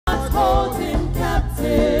hold him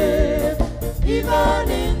captive,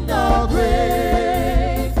 even in the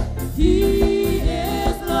grave. He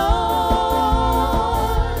is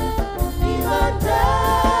Lord. Even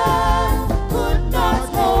death could not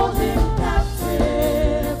hold him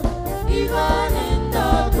captive, even in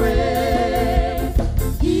the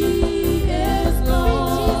grave. He is Lord.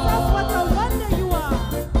 Sweet Jesus, what a wonder you are.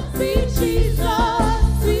 Sweet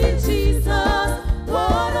Jesus,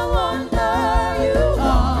 what a wonder you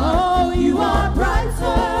are. Oh, You are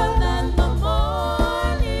brighter than the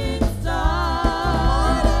morning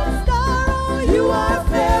star. You are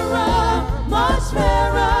fairer, much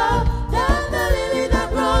fairer than the lily that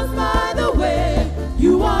grows by the way.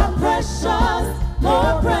 You are precious,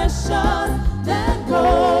 more precious than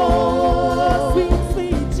gold. Sweet,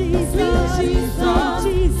 sweet Jesus,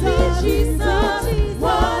 Sweet Jesus,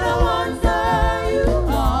 what a wonder you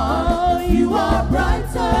are. You are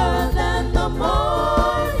brighter than the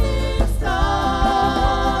morning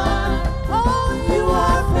star. Oh, you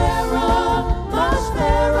are fairer, much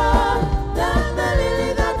fairer than the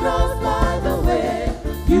lily that grows by the way.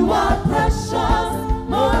 You are precious,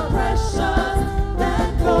 more precious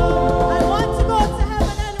than gold. I want to go to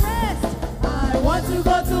heaven and rest. I want to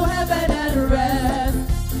go to heaven and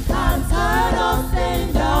rest. I'm tired of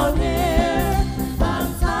staying down here.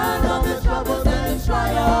 I'm tired of the troubles and the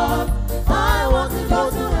trials. I want to go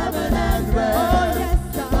to heaven and rest. Oh,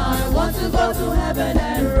 yes, I want to go to heaven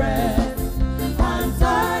and rest. I'm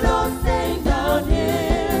tired of staying down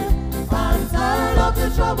here. I'm tired of the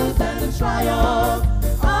troubles and the trials.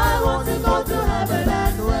 I want to go to heaven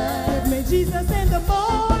and rest. Give me Jesus in the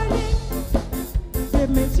morning.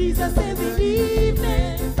 Give me Jesus in the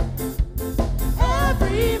evening.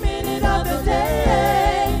 Every minute of the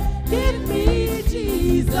day, give me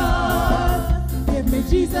Jesus. Give me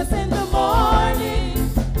Jesus in the morning.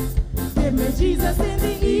 Give me Jesus in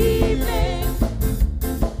the evening.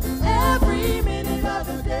 Every minute of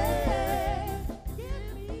the day,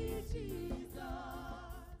 give me Jesus.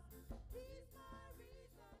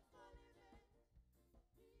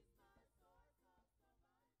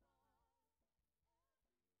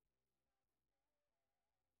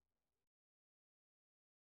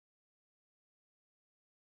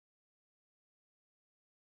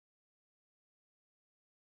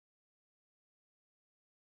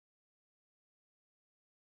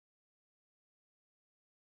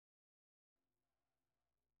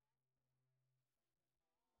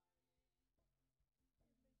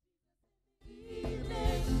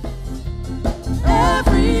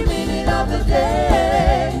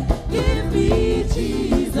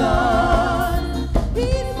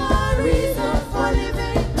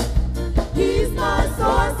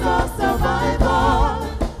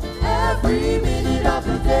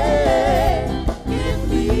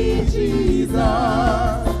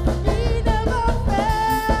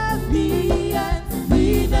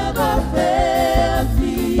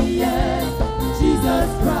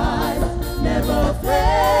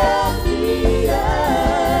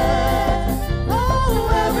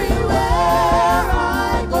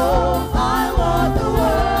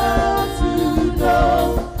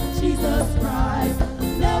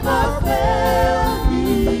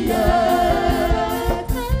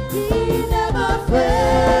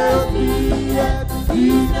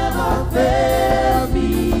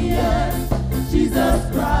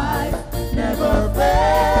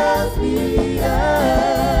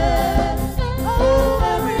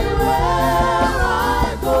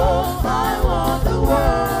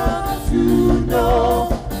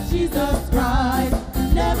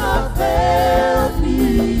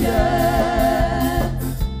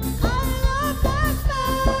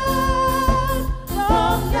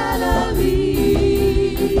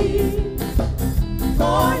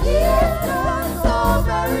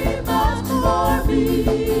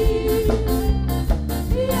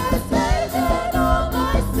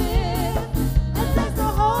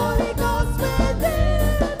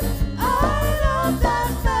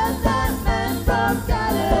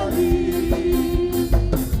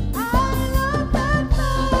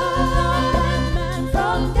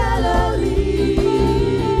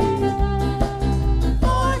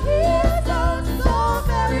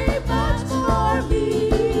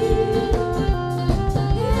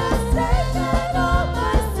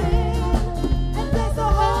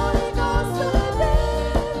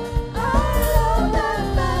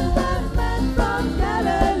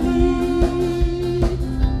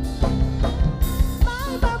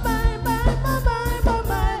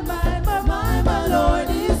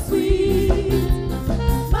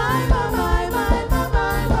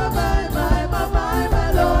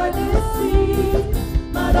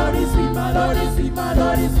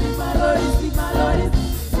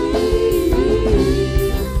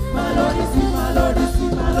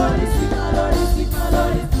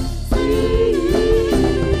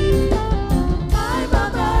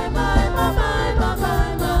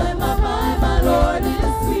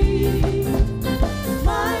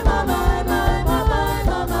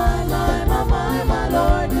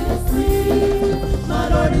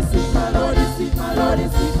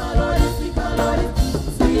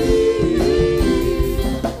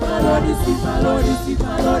 Lord is sweet, my Lord is sweet,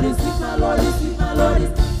 my Lord is sweet, my Lord is sweet, my Lord is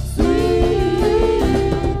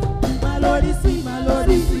sweet. My Lord is sweet, my Lord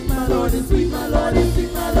is sweet, my Lord is sweet, my Lord is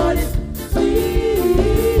sweet, my Lord is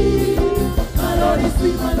sweet. My Lord is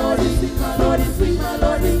sweet, my Lord is sweet, my Lord is sweet, my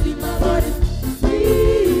Lord is sweet, my Lord is sweet.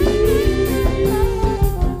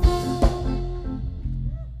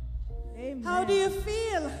 How do you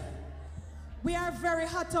feel? We are very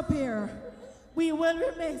hot up here. We will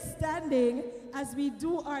remain standing as we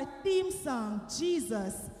do our theme song,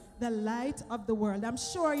 Jesus, the light of the world. I'm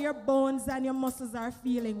sure your bones and your muscles are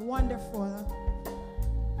feeling wonderful.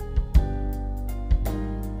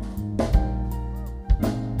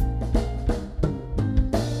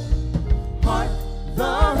 Hark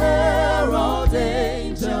the herald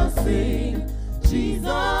angels sing,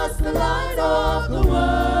 Jesus, the light of the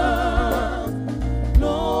world.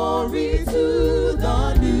 Glory to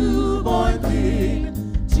the newborn King,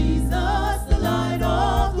 Jesus, the light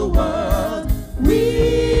of the world.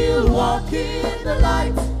 We'll walk in the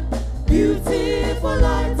light, beautiful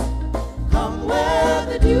light. Come where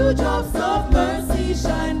the dewdrops of mercy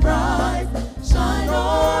shine bright, shine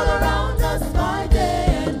all around us by day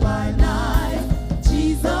and by night.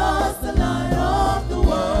 Jesus, the light of the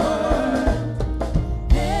world.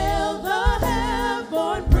 Hail the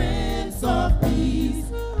heaven-born Prince of Peace,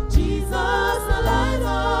 Jesus, the light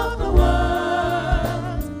of the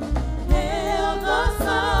world. Hail the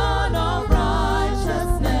Son of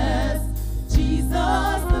Righteousness,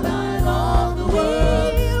 Jesus, the light of the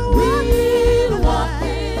world. We'll walk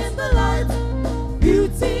in the light,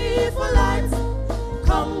 beautiful light.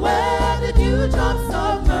 Come where the dewdrops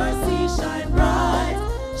of mercy shine bright,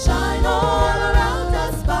 shine all around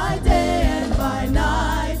us by day and by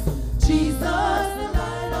night. Jesus, the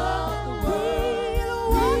light of the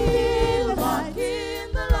world. We'll walk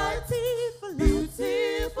in the light,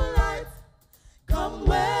 beautiful light. Come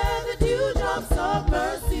where the dewdrops of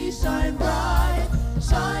mercy shine bright,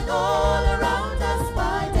 shine all around us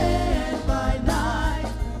by day and by night.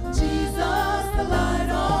 Jesus, the light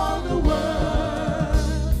of the world.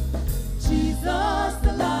 Jesus,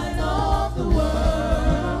 the light of the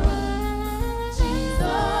world.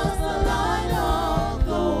 Jesus, the light of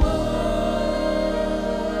the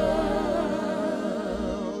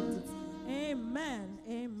world. Amen.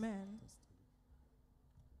 Amen.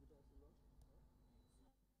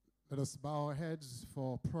 Let us bow our heads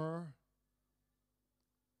for prayer.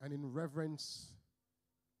 And in reverence,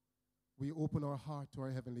 we open our heart to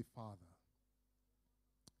our Heavenly Father.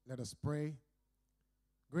 Let us pray.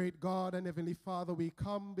 Great God and Heavenly Father, we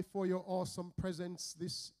come before your awesome presence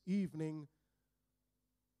this evening,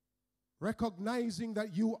 recognizing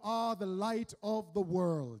that you are the light of the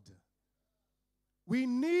world. We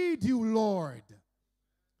need you, Lord.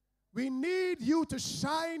 We need you to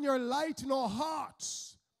shine your light in our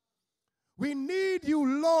hearts. We need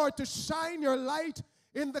you, Lord, to shine your light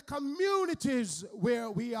in the communities where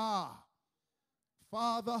we are.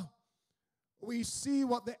 Father, we see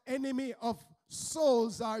what the enemy of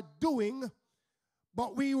souls are doing,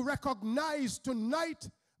 but we recognize tonight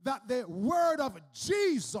that the word of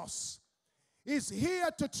Jesus is here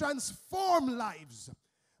to transform lives.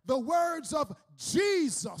 The words of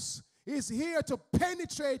Jesus is here to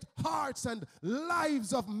penetrate hearts and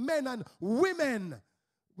lives of men and women.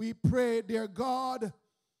 We pray, dear God,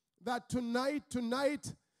 that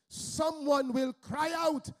tonight, someone will cry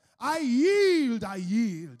out, I yield, I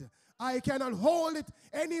yield. I cannot hold it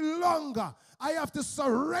any longer. I have to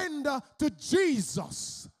surrender to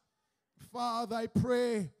Jesus. Father, I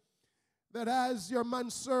pray that as your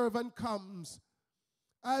manservant comes,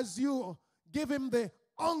 as you give him the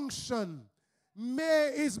unction,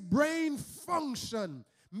 may his brain function.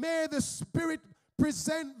 May the Spirit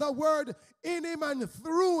present the word in him and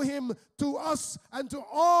through him to us and to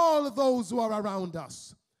all those who are around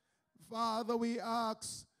us. Father, we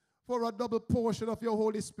ask for a double portion of your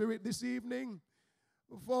Holy Spirit this evening,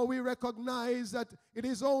 for we recognize that it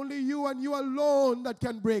is only you and you alone that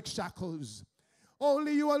can break shackles.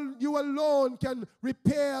 Only you alone can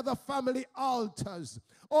repair the family altars.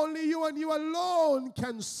 Only you and you alone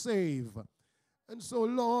can save. And so,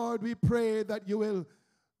 Lord, we pray that you will,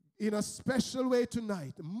 in a special way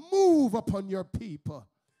tonight, move upon your people.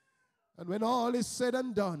 And when all is said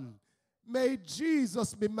and done, may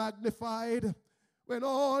Jesus be magnified. When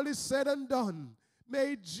all is said and done,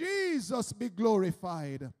 may Jesus be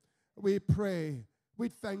glorified. We pray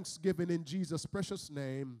with thanksgiving in Jesus' precious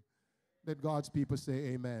name. Let God's people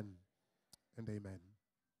say amen and amen.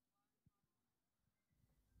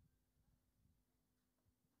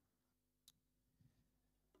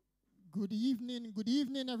 Good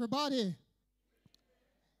evening, everybody.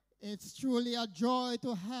 It's truly a joy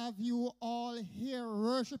to have you all here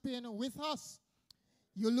worshiping with us.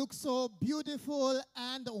 You look so beautiful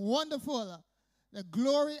and wonderful. The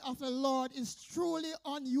glory of the Lord is truly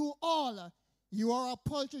on you all. You are a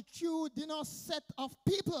multitudinous set of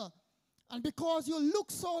people. And because you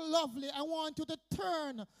look so lovely, I want you to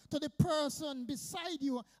turn to the person beside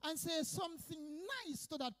you and say something nice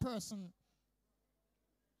to that person.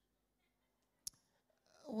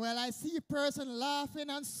 Well, I see a person laughing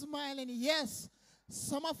and smiling. Yes,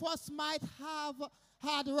 some of us might have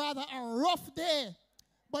had rather a rough day,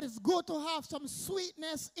 but it's good to have some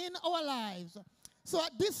sweetness in our lives. So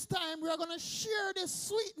at this time, we are going to share this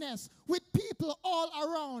sweetness with people all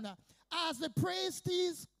around. As the praise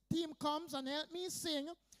team comes and help me sing,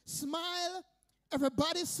 smile,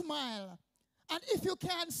 everybody smile. And if you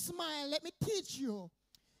can't smile, let me teach you.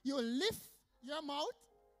 You lift your mouth,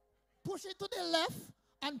 push it to the left,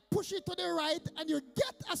 and push it to the right, and you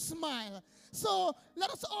get a smile. So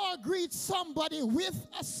let us all greet somebody with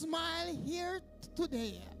a smile here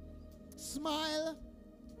today. Smile,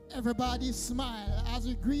 everybody smile as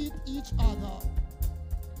we greet each other.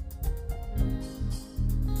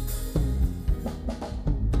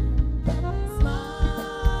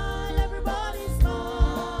 Smile, everybody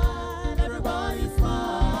smile, everybody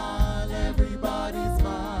smile, everybody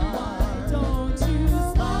smile. Don't you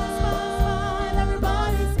smile, smile,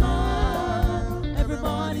 everybody smile,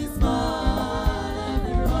 everybody smile,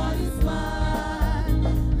 everybody smile.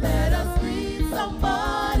 Let us greet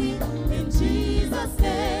somebody in Jesus'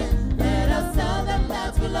 name. Let us tell them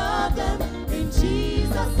that we love them in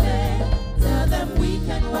Jesus' name. Tell them we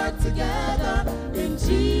can work together in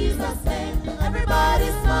Jesus' name. Everybody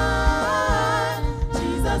smile.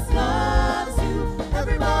 Jesus loves you.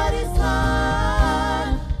 Everybody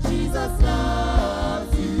smile. Jesus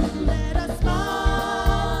loves you. Let us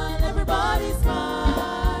smile. Everybody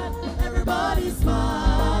smile. Everybody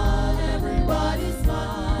smile. Everybody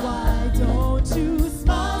smile. Why don't you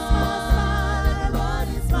smile?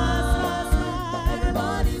 Everybody smile.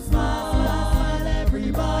 Everybody smile.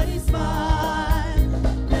 Everybody smile.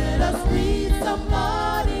 Let us greet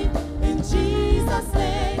somebody in Jesus'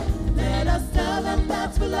 name. Let us tell them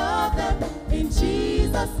that we love them in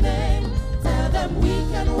Jesus' name. Tell them we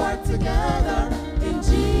can work together in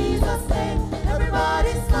Jesus' name.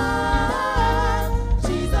 Everybody smile.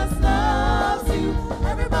 Jesus loves you.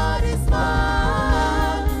 Everybody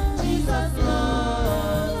smile. Jesus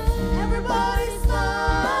loves you. Everybody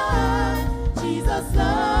smile. Jesus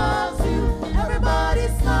loves you. Everybody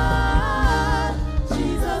smile.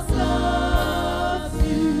 Jesus loves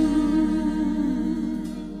you.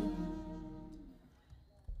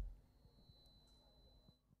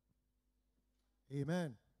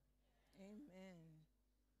 Amen. Amen.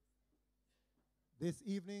 This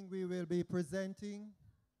evening we will be presenting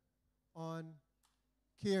on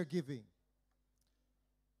caregiving.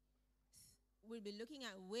 We'll be looking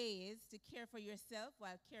at ways to care for yourself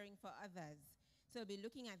while caring for others. So we'll be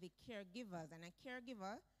looking at the caregivers. And a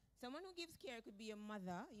caregiver, someone who gives care, could be a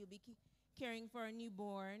mother. You'll be caring for a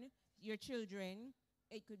newborn, your children.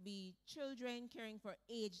 It could be children caring for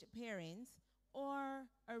aged parents, or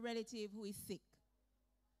a relative who is sick.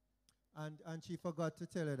 And she forgot to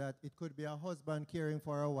tell her that it could be a husband caring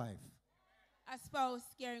for a wife. A spouse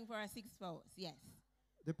caring for a sick spouse, yes.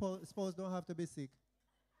 The spouse don't have to be sick.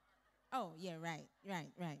 Oh, yeah, right.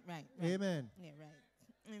 Amen. Yeah,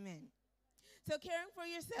 right. Amen. So caring for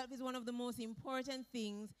yourself is one of the most important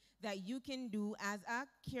things that you can do as a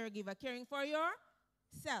caregiver. Caring for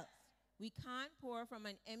yourself. We can't pour from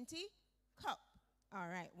an empty cup. All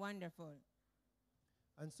right, wonderful.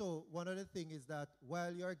 And so one of the things is that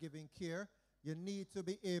while you're giving care, you need to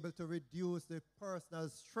be able to reduce the personal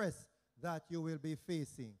stress that you will be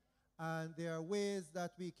facing. And there are ways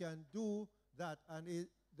that we can do that, and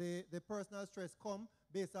the personal stress comes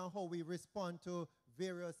based on how we respond to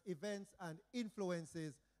various events and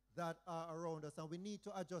influences that are around us, and we need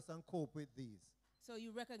to adjust and cope with these. So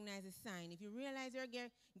you recognize a sign. If you realize you're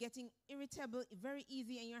getting irritable very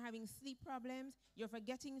easy and you're having sleep problems, you're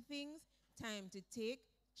forgetting things, time to take,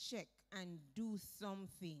 check, and do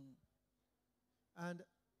something. And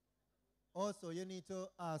also you need to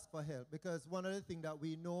ask for help, because one of the things that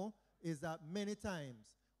we know is that many times,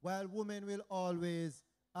 while women will always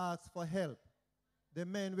ask for help, the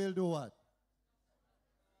men will do what?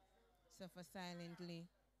 Suffer silently.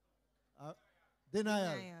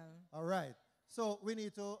 Denial. All right. So we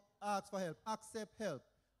need to ask for help, accept help,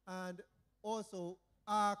 and also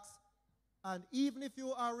ask, and even if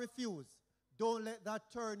you are refused, don't let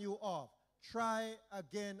that turn you off. Try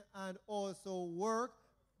again and also work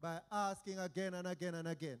by asking again and again and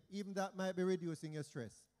again. Even that might be reducing your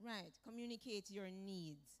stress. Right. Communicate your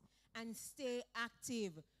needs and stay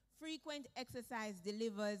active. Frequent exercise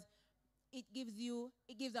delivers. It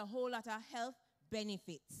gives a whole lot of health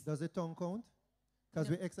benefits. Does the tongue count? Because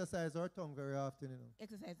No. we exercise our tongue very often, you know.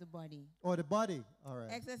 Exercise the body. Oh, the body. All right.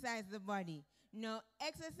 Exercise the body. No,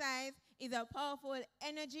 exercise is a powerful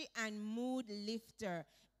energy and mood lifter.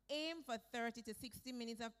 Aim for 30 to 60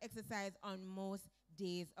 minutes of exercise on most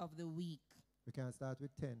days of the week. We can start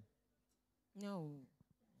with 10. No,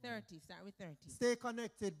 30. Start with 30. Stay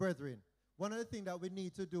connected, brethren. One of the things that we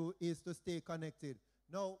need to do is to stay connected.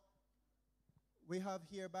 Now, we have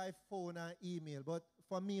here by phone and email, but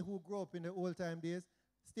for me who grew up in the old time days,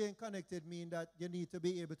 staying connected means that you need to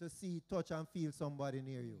be able to see, touch, and feel somebody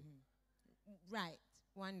near you. Right.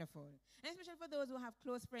 Wonderful. And especially for those who have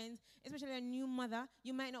close friends, especially a new mother,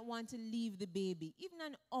 you might not want to leave the baby. Even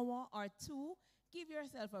an hour or two, give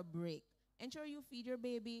yourself a break. Ensure you feed your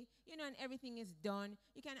baby, and everything is done.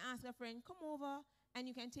 You can ask a friend, come over, and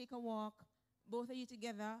you can take a walk, both of you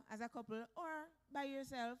together as a couple, or by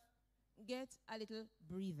yourself. Get a little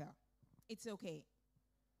breather. It's okay.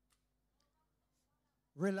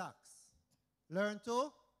 Relax. Learn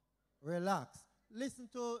to relax. Listen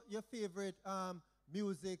to your favorite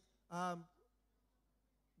music.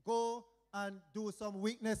 Go and do some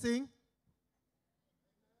witnessing.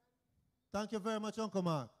 Thank you very much, Uncle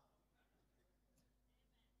Mark.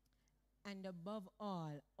 And above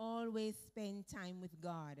all, always spend time with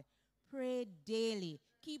God. Pray daily.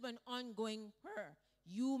 Keep an ongoing prayer.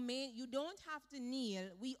 You don't have to kneel.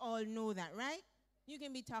 We all know that, right? You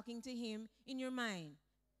can be talking to him in your mind.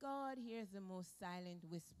 God hears the most silent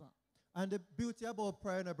whisper. And the beauty about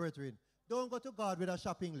prayer, brethren, don't go to God with a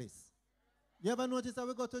shopping list. You ever notice that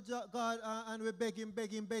we go to God and we're begging,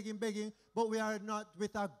 but we are not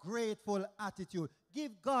with a grateful attitude.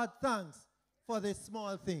 Give God thanks for the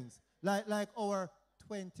small things, like our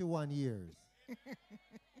 21 years.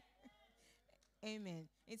 Amen.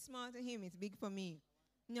 It's small to him. It's big for me.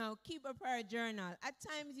 Now, keep a prayer journal. At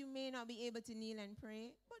times, you may not be able to kneel and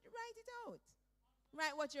pray, but write it out.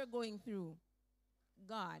 Write what you're going through.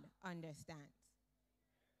 God understands.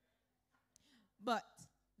 But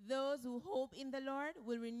those who hope in the Lord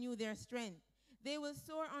will renew their strength. They will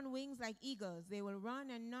soar on wings like eagles. They will run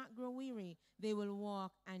and not grow weary. They will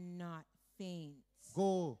walk and not faint.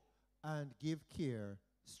 Go and give care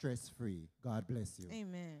stress-free. God bless you.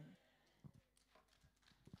 Amen.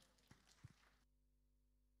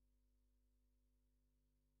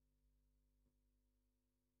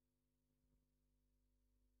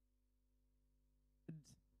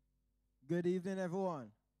 Good evening, everyone.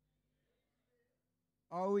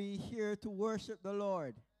 Are we here to worship the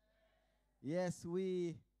Lord? Yes,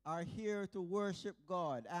 we are here to worship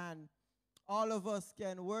God, and all of us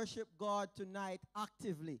can worship God tonight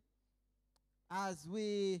actively as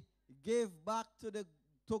we give back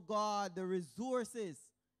to God the resources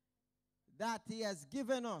that He has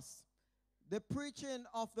given us. The preaching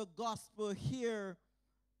of the gospel here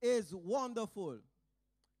is wonderful.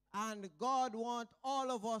 And God wants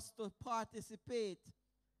all of us to participate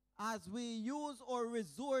as we use our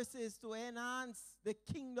resources to enhance the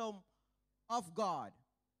kingdom of God.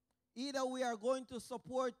 Either we are going to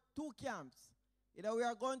support two camps. Either we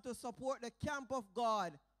are going to support the camp of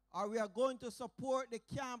God, or we are going to support the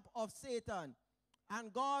camp of Satan.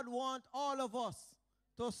 And God wants all of us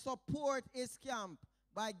to support his camp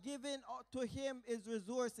by giving to him his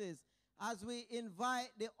resources. As we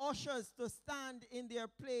invite the ushers to stand in their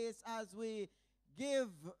place as we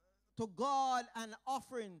give to God an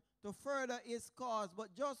offering to further his cause.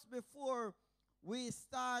 But just before we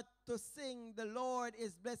start to sing, "The Lord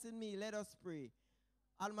is blessing me," let us pray.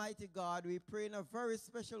 Almighty God, we pray in a very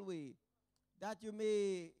special way that you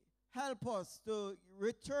may help us to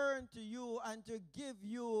return to you and to give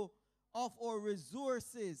you of our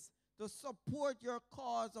resources to support your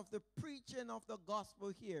cause of the preaching of the gospel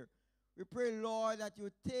here. We pray, Lord, that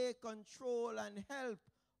you take control and help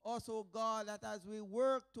us, oh God, that as we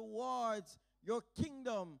work towards your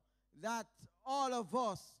kingdom, that all of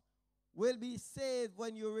us will be saved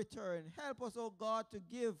when you return. Help us, oh God, to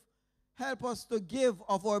give. Help us to give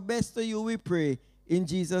of our best to you, we pray. In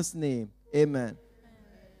Jesus' name, amen.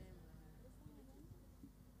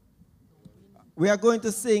 We are going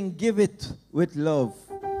to sing "Give It With Love."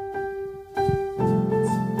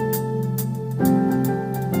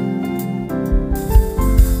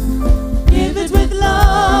 Give it with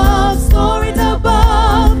love, store it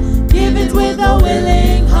above. Give it with a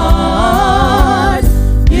willing heart.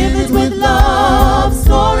 Give it with love,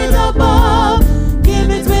 store it above. Give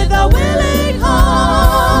it with a willing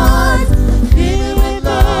heart. Give it with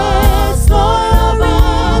love.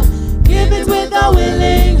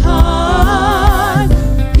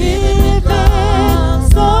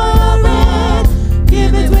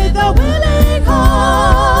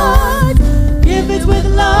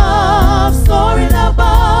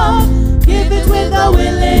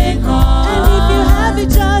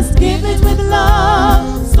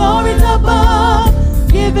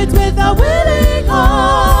 a willing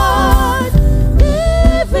heart.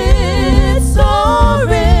 Give it, store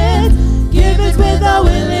it. Give it with a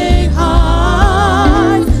willing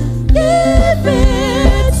heart. Give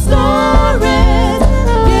it, store it.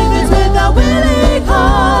 Give it with a willing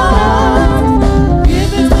heart.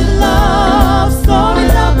 Give it with love, store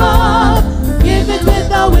it above. Give it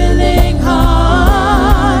with a willing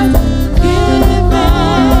heart. Give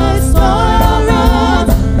it, store it.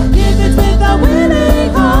 Give it with a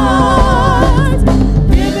willing heart.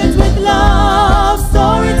 Give it with love,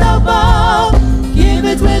 store it above. Give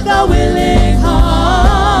it with a willing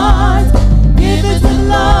heart. Give it with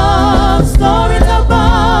love, store it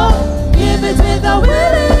above. Give it with a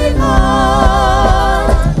willing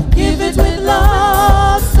heart. Give it with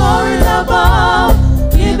love, store it above.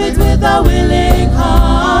 Give it with a willing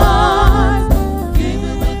heart. Give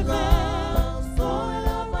it with love, store it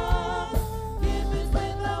above. Give it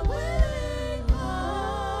with a willing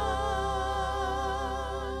heart.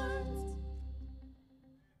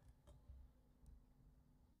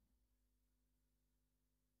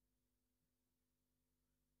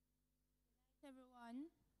 Everyone,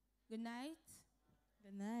 good night.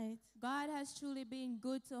 Good night. God has truly been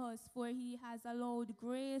good to us, for he has allowed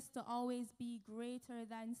grace to always be greater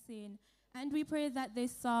than sin. And we pray that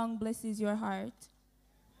this song blesses your heart.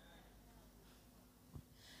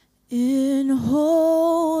 In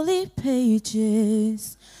holy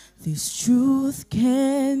pages, this truth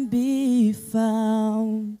can be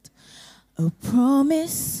found. A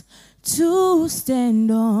promise to stand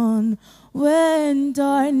on when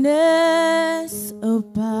darkness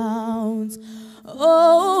abounds.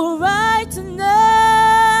 Oh, right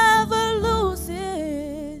never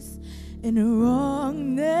loses, and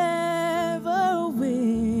wrong never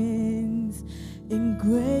wins. In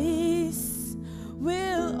grace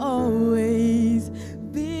will always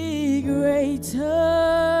be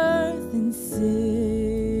greater than sin.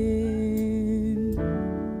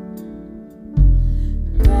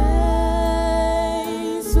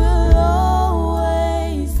 Grace will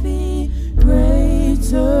always be greater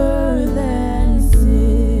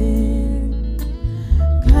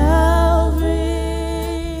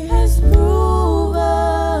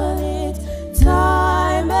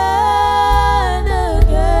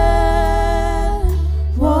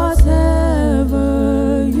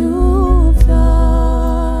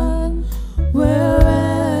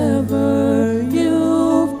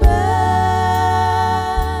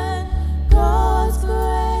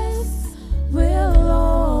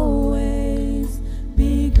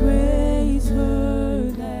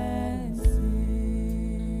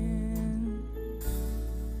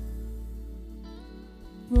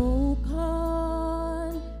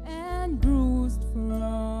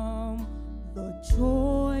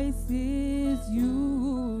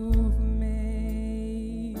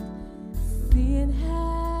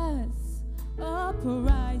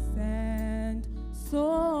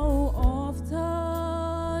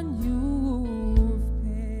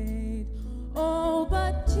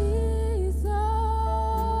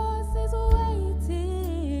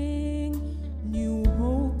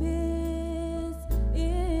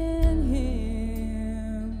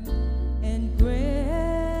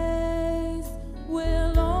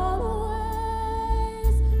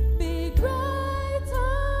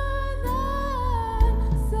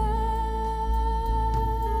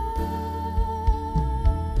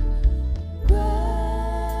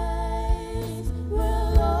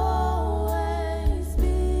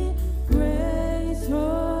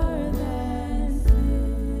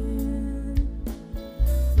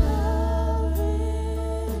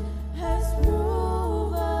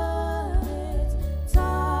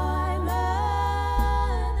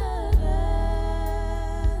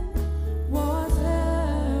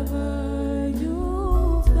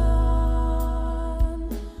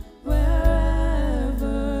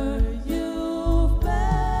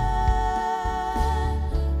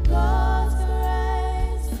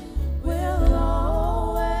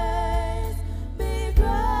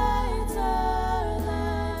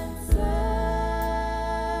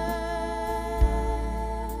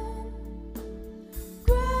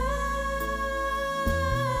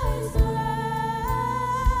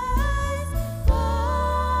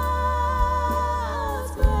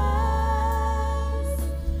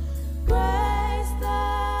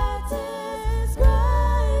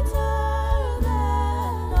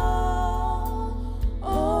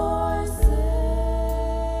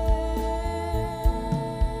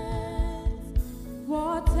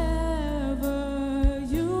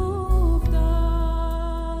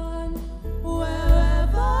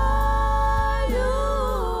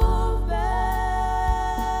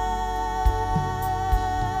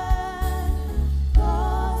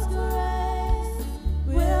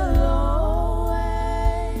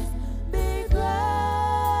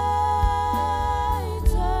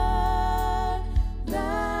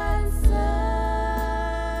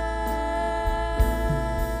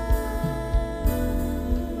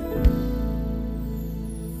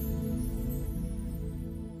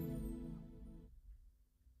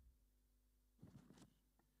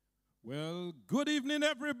Well, good evening,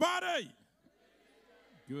 everybody.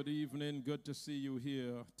 Good evening. Good to see you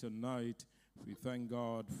here tonight. We thank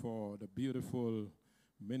God for the beautiful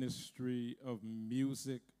ministry of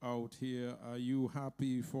music out here. Are you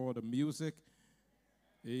happy for the music?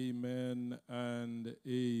 Amen and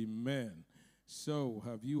amen. So,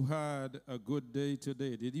 have you had a good day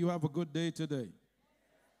today? Did you have a good day today?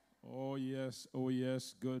 Oh, yes,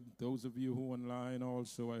 good. Those of you who are online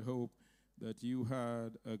also, I hope that you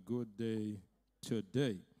had a good day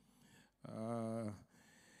today.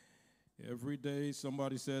 Every day,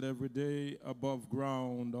 somebody said every day above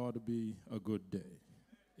ground ought to be a good day.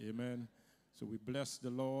 Amen. So we bless the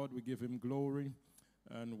Lord, we give him glory,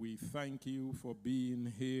 and we thank you for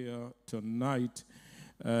being here tonight.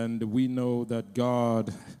 And we know that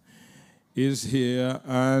God is here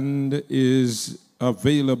and is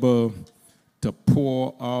available to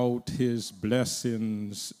pour out his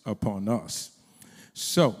blessings upon us.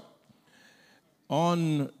 So,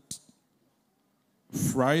 on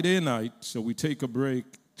Friday night, so we take a break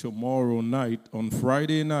tomorrow night. On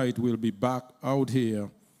Friday night, we'll be back out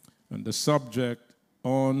here. And the subject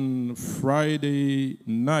on Friday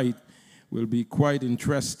night will be quite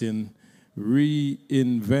interesting,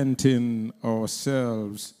 reinventing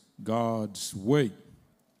ourselves God's way.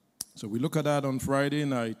 So we look at that on Friday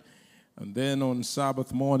night. And then on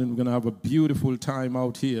Sabbath morning, we're going to have a beautiful time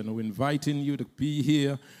out here. And we're inviting you to be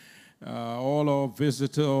here. All our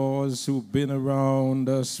visitors who've been around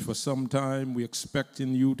us for some time, we're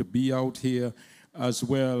expecting you to be out here as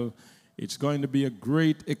well. It's going to be a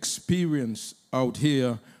great experience out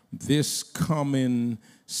here this coming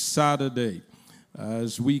Saturday.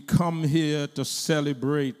 As we come here to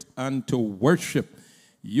celebrate and to worship,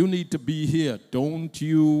 you need to be here. Don't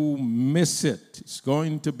you miss it. It's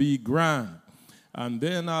going to be grand. And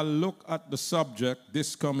then I'll look at the subject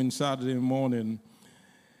this coming Saturday morning,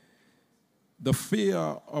 the fear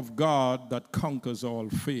of God that conquers all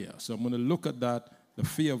fear. So I'm going to look at that, the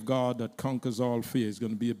fear of God that conquers all fear. It's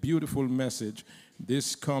going to be a beautiful message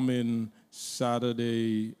this coming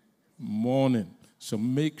Saturday morning. So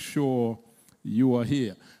make sure you are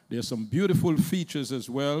here. There's some beautiful features as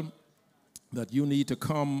well that you need to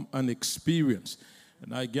come and experience.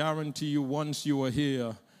 And I guarantee you, once you are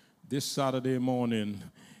here this Saturday morning,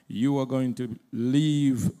 you are going to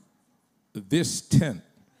leave this tent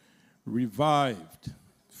revived,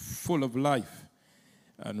 full of life,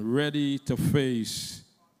 and ready to face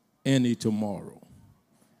any tomorrow.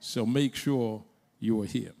 So make sure you are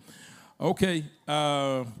here. Okay,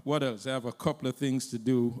 what else? I have a couple of things to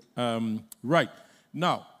do. Right.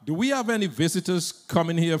 Now, do we have any visitors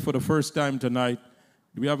coming here for the first time tonight?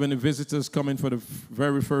 Do we have any visitors coming for the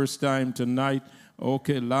very first time tonight?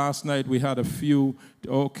 Okay, last night we had a few.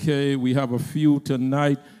 Okay, we have a few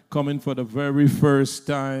tonight coming for the very first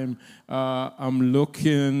time. I'm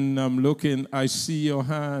looking. I see your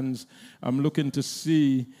hands. I'm looking to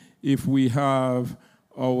see if we have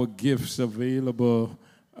our gifts available.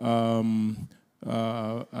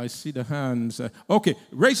 I see the hands. Okay,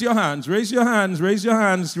 raise your hands. I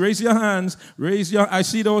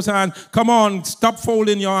see those hands. Come on, stop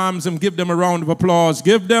folding your arms and give them a round of applause.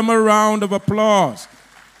 Give them a round of applause.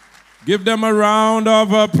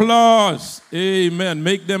 Amen.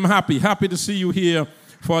 Make them happy. Happy to see you here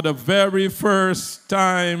for the very first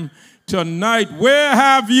time tonight. Where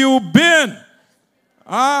have you been?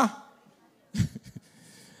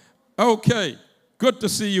 Okay. Good to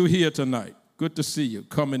see you here tonight. Good to see you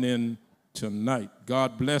coming in tonight.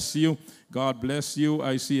 God bless you. God bless you.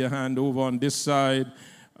 I see a hand over on this side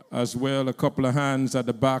as well. A couple of hands at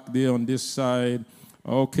the back there on this side.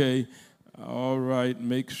 Okay. All right.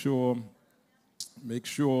 Make sure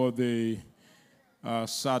they are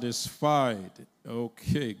satisfied.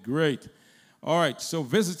 Okay, great. All right. So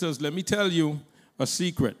visitors, let me tell you a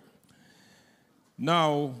secret.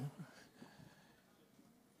 Now,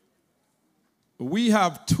 we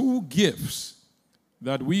have two gifts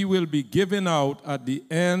that we will be giving out at the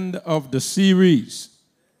end of the series.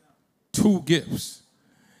 Two gifts.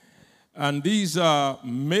 And these are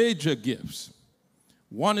major gifts.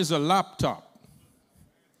 One is a laptop.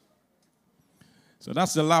 So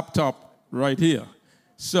that's the laptop right here.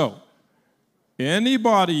 So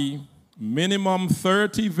anybody, minimum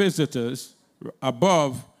 30 visitors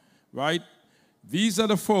above, right? These are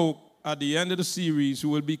the folk at the end of the series who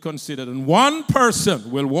will be considered. And one person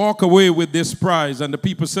will walk away with this prize. And the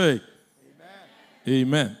people say, Amen.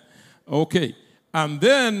 Amen. Okay. And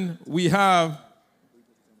then we have,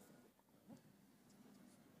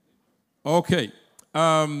 okay.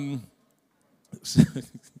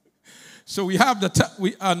 So we have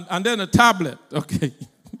and then a tablet. Okay.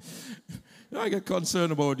 I get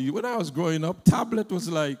concerned about you. When I was growing up, tablet was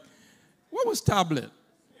like, what was tablet?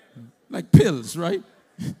 Like pills, right?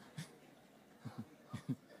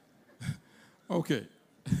 Okay.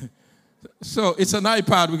 So it's an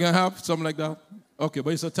iPad we're going to have, something like that? Okay,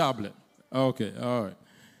 but it's a tablet. Okay, all right.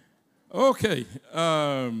 Okay.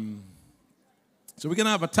 So we're going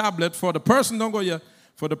to have a tablet for the person. Don't go yet.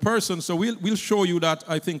 For the person, so we'll show you that,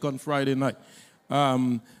 I think, on Friday night.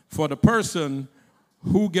 For the person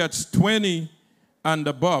who gets 20 and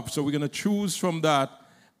above, so we're going to choose from that,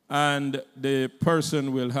 and the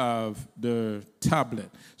person will have the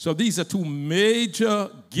tablet. So these are two major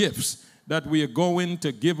gifts that we are going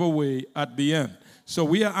to give away at the end. So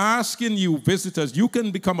we are asking you, visitors, you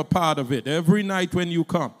can become a part of it. Every night when you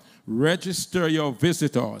come, register your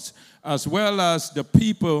visitors, as well as the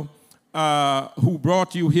people who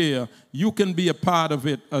brought you here. You can be a part of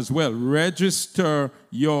it as well. Register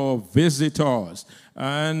your visitors.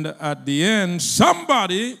 And at the end,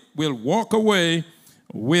 somebody will walk away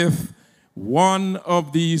with one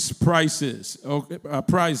of these prizes.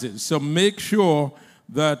 So make sure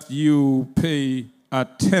that you pay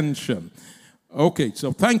attention. Okay,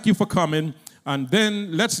 so thank you for coming. And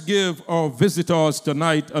then let's give our visitors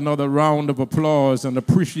tonight another round of applause and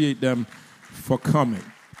appreciate them for coming.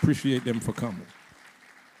 Appreciate them for coming.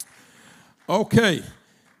 Okay,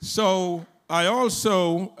 so I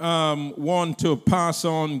also want to pass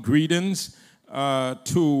on greetings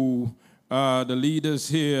to the leaders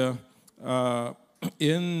here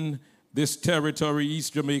in this territory,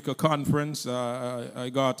 East Jamaica Conference. I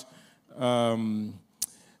got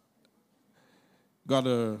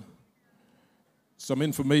some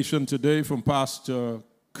information today from Pastor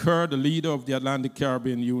Kerr, the leader of the Atlantic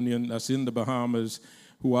Caribbean Union that's in the Bahamas,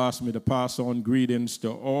 who asked me to pass on greetings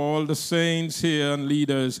to all the saints here and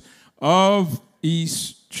leaders of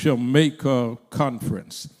East Jamaica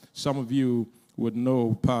Conference. Some of you would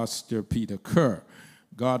know Pastor Peter Kerr.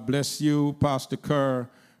 God bless you, Pastor Kerr,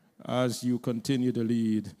 as you continue to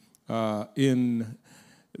lead in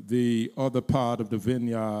the other part of the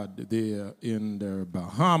vineyard there in the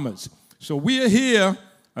Bahamas. So we are here,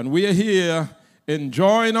 and we are here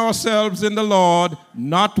enjoying ourselves in the Lord,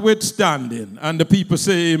 notwithstanding. And the people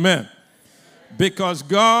say amen. Because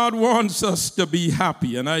God wants us to be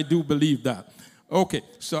happy, and I do believe that. Okay,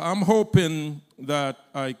 so I'm hoping that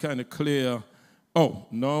I kind of clear. Oh,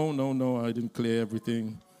 no, I didn't clear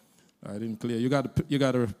everything. I didn't clear. You got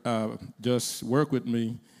to just work with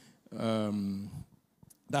me.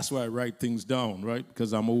 That's why I write things down, right?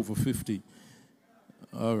 Because I'm over 50.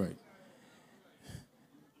 All right.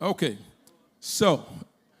 Okay. So,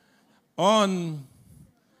 on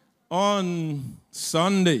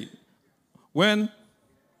Sunday, when?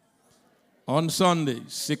 On Sunday,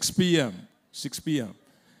 6 p.m. 6 p.m.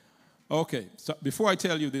 Okay, so before I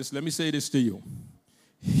tell you this, let me say this to you.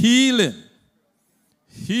 Healing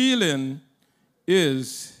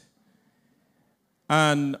is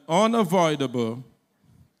an unavoidable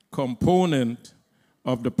component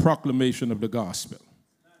of the proclamation of the gospel.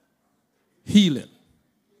 Healing.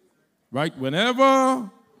 Right?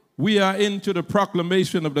 Whenever we are into the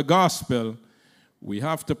proclamation of the gospel, we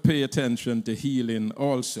have to pay attention to healing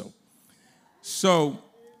also. So,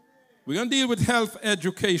 we're going to deal with health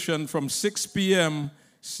education from 6 p.m.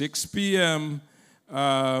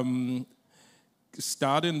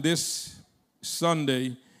 Starting this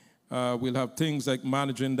Sunday. We'll have things like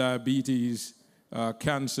managing diabetes,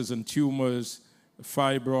 cancers and tumors,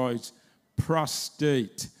 fibroids,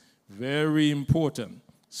 prostate. Very important.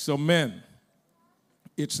 So men,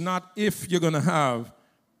 it's not if you're going to have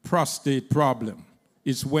prostate problem.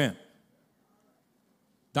 It's when.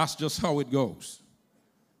 That's just how it goes.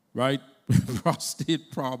 Right?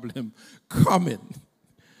 Prostate problem coming.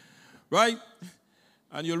 Right?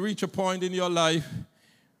 And you'll reach a point in your life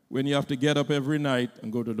when you have to get up every night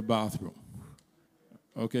and go to the bathroom.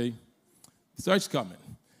 Okay? So it's coming.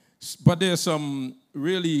 But there's some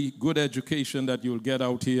really good education that you'll get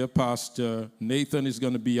out here. Pastor Nathan is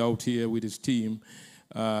going to be out here with his team.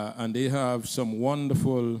 And they have some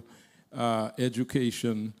wonderful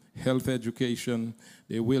education, health education.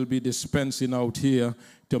 They will be dispensing out here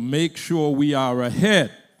to make sure we are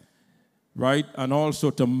ahead, right? And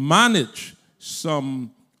also to manage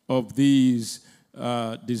some of these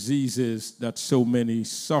diseases that so many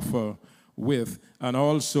suffer with, and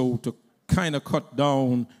also to kind of cut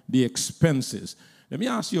down the expenses. Let me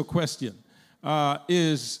ask you a question.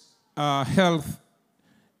 Is health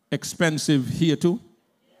expensive here too?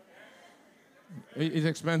 It's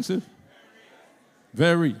expensive?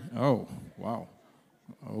 Very. Oh, wow.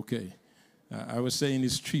 Okay. I was saying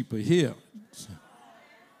it's cheaper here.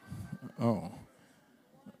 Oh,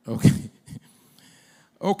 okay.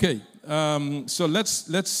 Okay, so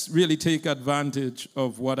let's really take advantage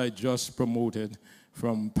of what I just promoted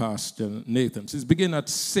from Pastor Nathan. It's beginning at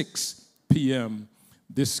 6 p.m.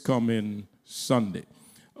 this coming Sunday.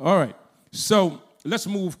 All right, so let's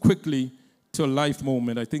move quickly to a life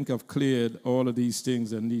moment. I think I've cleared all of these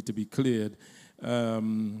things that need to be cleared. Yeah,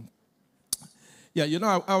 you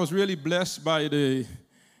know, I was really blessed by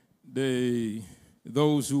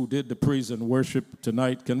those who did the praise and worship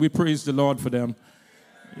tonight. Can we praise the Lord for them?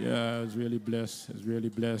 Yeah, I was really blessed. I was really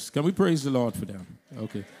blessed. Can we praise the Lord for them?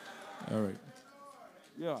 Okay. All right.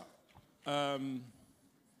 Yeah.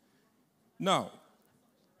 Now,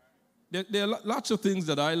 there are lots of things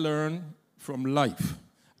that I learned from life.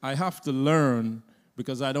 I have to learn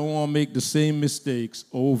because I don't want to make the same mistakes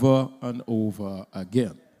over and over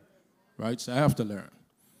again. Right? So I have to learn.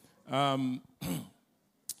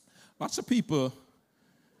 Lots of people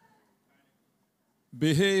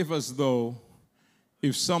behave as though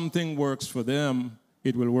if something works for them,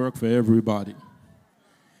 it will work for everybody.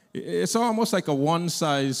 It's almost like a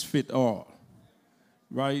one-size-fits-all,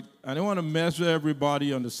 right? I don't want to measure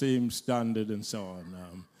everybody on the same standard and so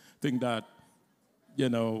on. Think that, you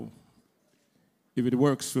know, if it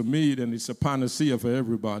works for me, then it's a panacea for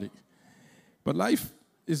everybody. But life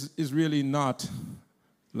is really not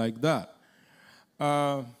like that.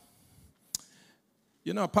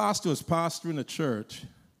 You know, a pastor was pastoring a church,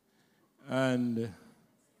 and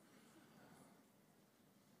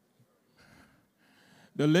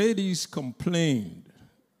the ladies complained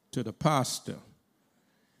to the pastor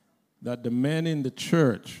that the men in the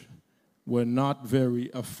church were not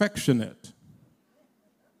very affectionate,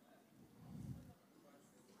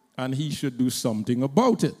 and he should do something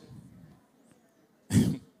about it.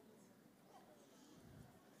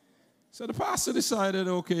 So the pastor decided,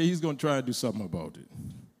 okay, he's going to try to do something about it.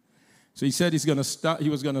 So he said he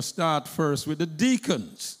was going to start first with the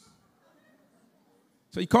deacons.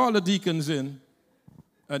 So he called the deacons in,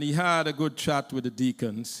 and he had a good chat with the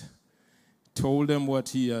deacons, told them what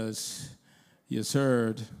he has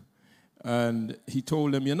heard, and he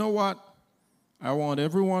told them, you know what? I want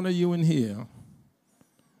every one of you in here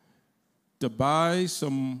to buy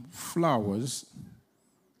some flowers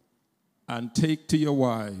and take to your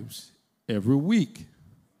wives every week.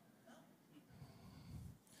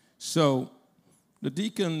 So the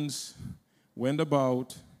deacons went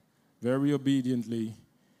about very obediently,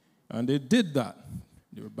 and they did that.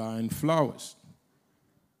 They were buying flowers.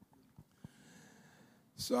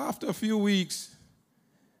 So after a few weeks,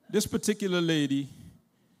 this particular lady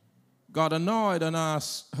got annoyed and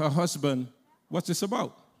asked her husband, what's this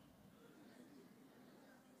about?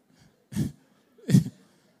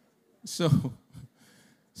 So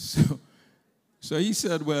he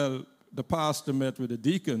said, well, the pastor met with the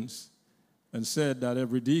deacons and said that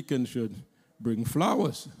every deacon should bring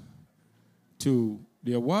flowers to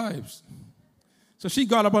their wives. So she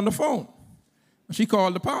got up on the phone, and she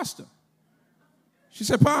called the pastor. She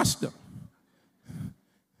said, Pastor,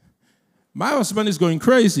 my husband is going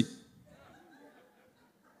crazy.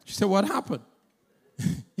 She said, what happened?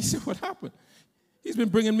 He said, what happened? He's been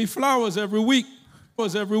bringing me flowers every week.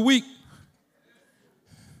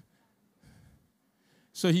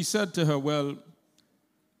 So he said to her, well,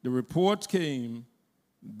 the report came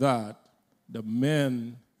that the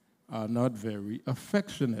men are not very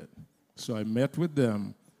affectionate. So I met with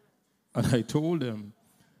them, and I told them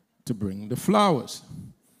to bring the flowers.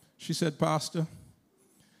 She said, Pastor,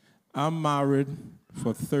 I'm married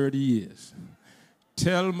for 30 years.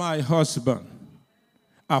 Tell my husband,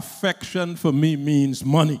 affection for me means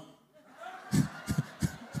money.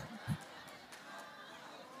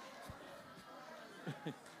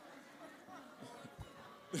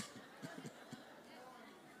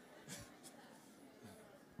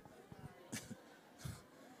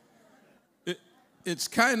 It's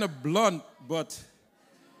kind of blunt, but,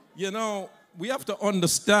 you know, we have to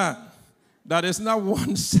understand that it's not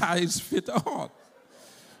one size fits all.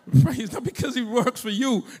 Right? It's not because it works for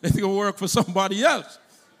you that it will work for somebody else.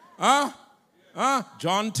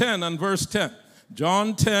 John 10 and verse 10.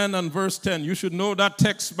 John 10 and verse 10. You should know that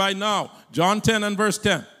text by now. John 10 and verse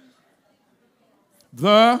 10.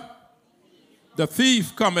 The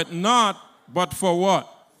thief cometh not, but for what?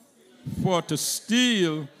 For to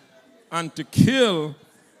steal and to kill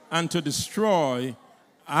and to destroy.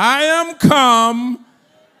 I am come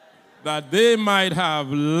that they might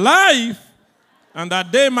have life, and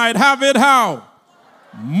that they might have it how?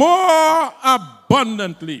 More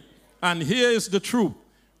abundantly. And here is the truth.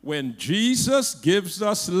 When Jesus gives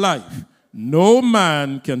us life, no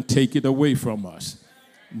man can take it away from us.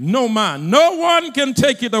 No man. No one can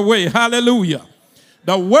take it away. Hallelujah.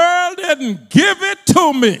 The world didn't give it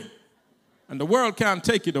to me. And the world can't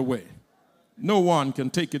take it away. No one can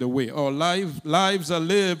take it away. Our lives are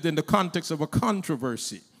lived in the context of a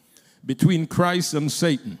controversy between Christ and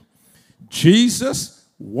Satan. Jesus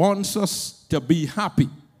wants us to be happy.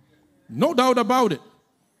 No doubt about it.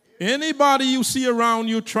 Anybody you see around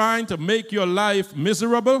you trying to make your life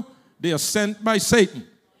miserable, they are sent by Satan.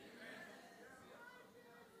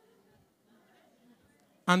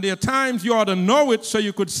 And there are times you ought to know it so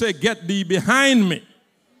you could say, "Get thee behind me."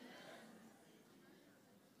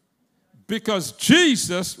 Because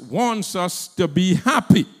Jesus wants us to be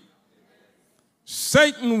happy.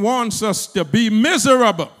 Satan wants us to be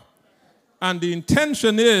miserable. And the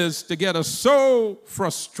intention is to get us so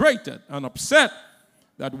frustrated and upset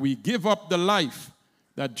that we give up the life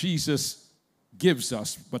that Jesus gives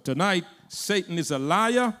us. But tonight, Satan is a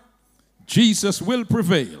liar. Jesus will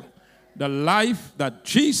prevail. The life that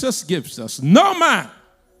Jesus gives us, no man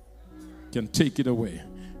can take it away.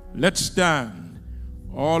 Let's stand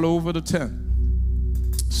all over the tent.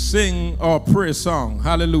 Sing our prayer song.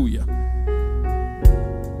 Hallelujah.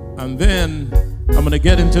 And then I'm going to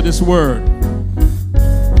get into this word.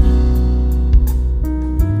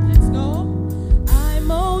 Let's go.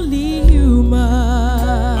 I'm only human.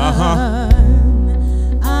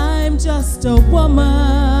 I'm just a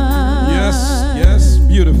woman. Yes,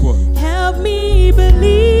 beautiful. Help me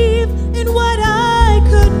believe in what I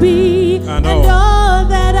could be and all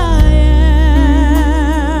that I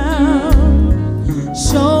am.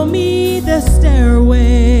 Show me the stairway.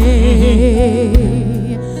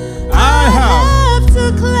 I have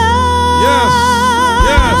to climb.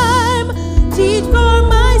 Yes. Teach for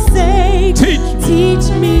my sake. Teach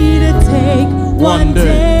me to take one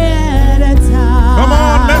day at a time. Come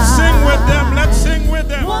on, let's sing with them. Let's sing with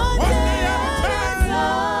them. One day at a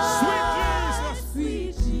time.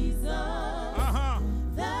 Sweet Jesus.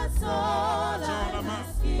 That's all I'm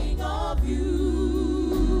asking of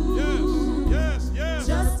you. Yes.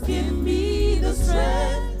 Just give me the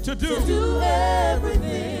strength To do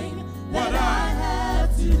everything that I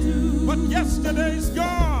have to do. But yesterday's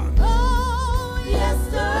gone. Oh,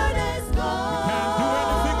 yesterday's gone. Can't do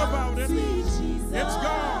anything about it. Sweet Jesus.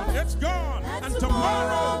 It's gone. And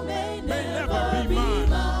tomorrow may never be mine.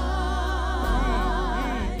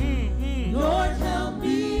 Lord, help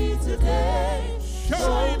me today.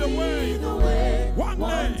 Show me the way. One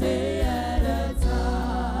day. At a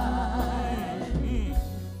time.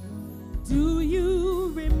 Do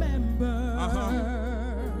you remember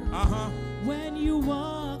when you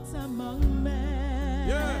walked among men?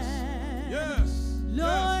 Yes.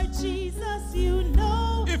 Lord Jesus, you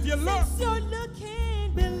know, If you look, since you're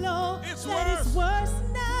looking below, It's that worse. it's worse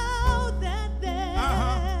now than then.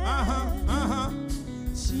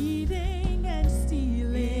 Cheating and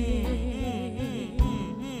stealing,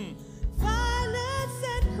 violence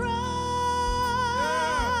and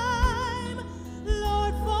crime.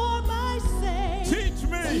 Lord, for my sake, Teach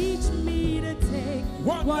me to take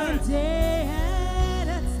one day at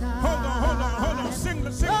a time. Hold on. Sing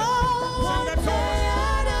that Oh, chorus. one day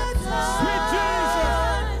at a time. Sweet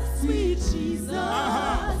Jesus. Sweet Jesus.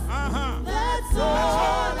 That's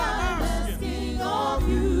all I'm asking of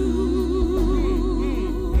you.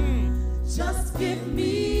 Just give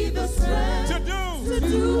me the strength To to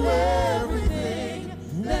do everything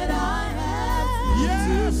that I have to do.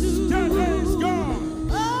 Yesterday's gone.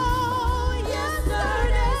 Oh,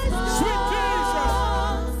 yesterday's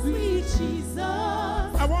gone. Sweet Jesus.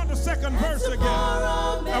 I want the second verse again. I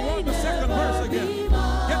want the second verse again.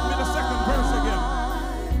 Get me the second verse again.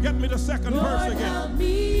 Get me the second verse again. Help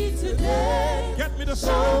me today. Get me the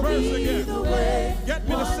second verse again. Get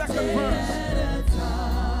me the second verse.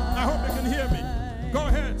 I hope you can hear me. Go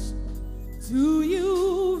ahead. Do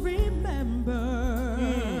you remember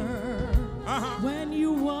when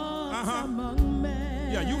you walked among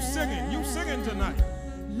men? Yeah, you singing tonight.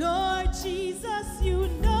 Lord Jesus, you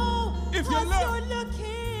know, If you as look, you're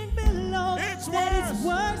looking below, it's that it's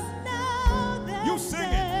worse now than You sing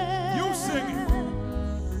it.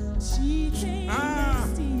 Cheating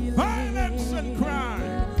and stealing. Violence and crime.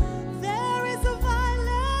 There is a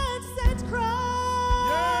violence and crime.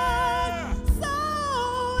 Yeah. So,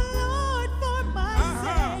 Lord, for my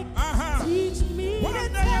sake, teach me One to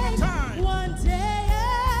day at a take time. one day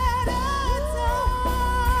at a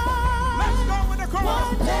time. Let's go with the chorus.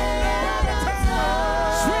 One day at a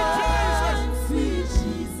time. Sweet Jesus. Sweet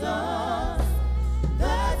Jesus.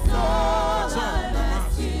 That's all I'm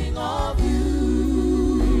asking of you.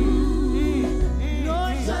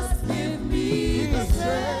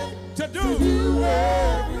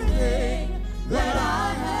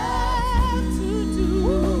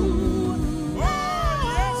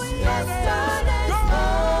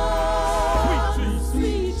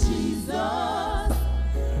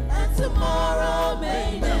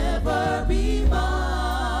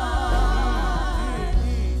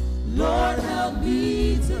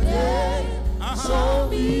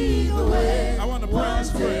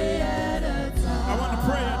 Let's pray. I want to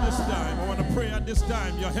pray at this time. I want to pray at this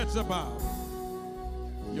time. Your heads are bowed.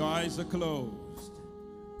 Your eyes are closed.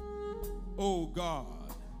 Oh God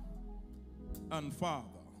and Father,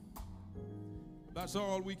 that's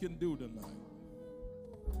all we can do tonight.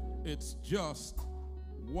 It's just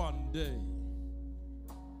one day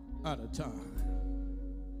at a time.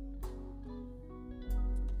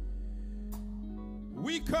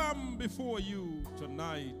 We come before you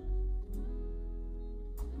tonight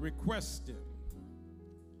requesting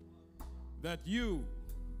that you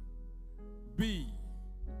be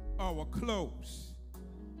our close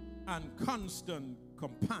and constant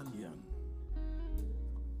companion.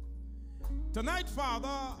 Tonight, Father,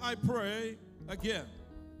 I pray again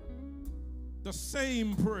the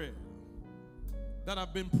same prayer that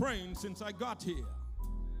I've been praying since I got here,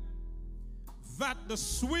 that the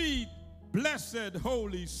sweet, blessed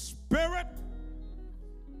Holy Spirit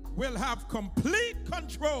will have complete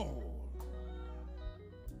control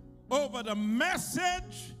over the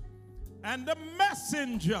message and the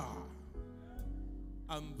messenger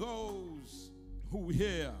and those who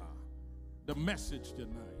hear the message tonight.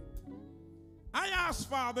 I ask,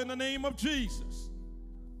 Father, in the name of Jesus,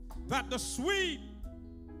 that the sweet,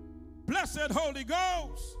 blessed Holy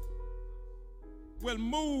Ghost will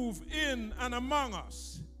move in and among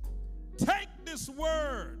us. Take this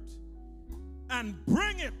word and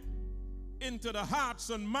bring it into the hearts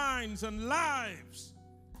and minds and lives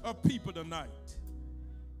of people tonight,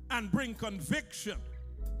 and bring conviction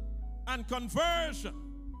and conversion,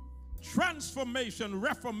 transformation,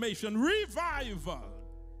 reformation, revival.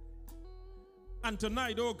 And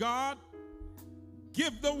tonight, oh God,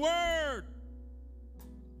 give the word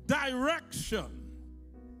direction,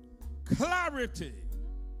 clarity,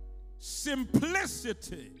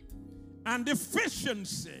 simplicity, and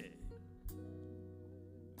efficiency.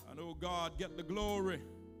 And oh God, get the glory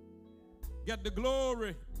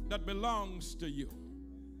that belongs to you.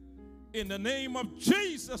 In the name of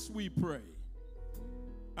Jesus we pray.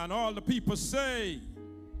 And all the people say,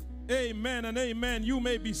 amen and amen. You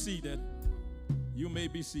may be seated. You may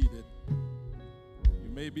be seated.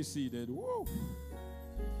 You may be seated. Woo.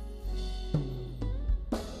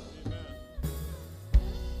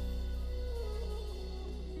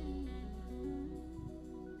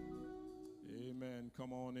 Amen.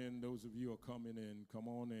 Come on in. Those of you who are coming in, come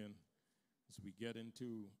on in as we get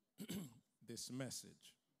into this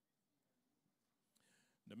message.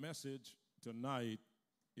 The message tonight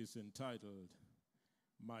is entitled,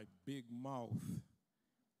 My Big Mouth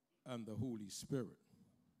and the Holy Spirit.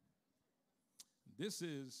 This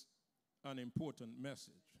is an important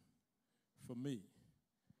message for me,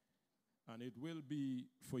 and it will be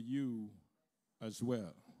for you as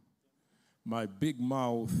well. My big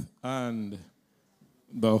mouth and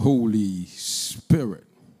the Holy Spirit.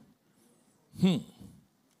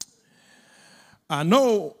 I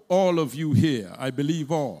know all of you here. I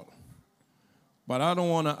believe all. But I don't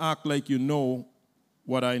want to act like you know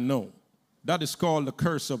what I know. That is called the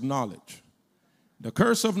curse of knowledge. The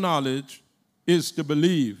curse of knowledge is to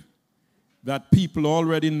believe that people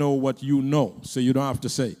already know what you know, so you don't have to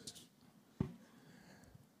say it.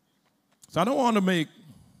 So I don't want to make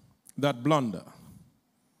that blunder.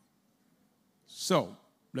 So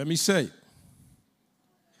let me say it.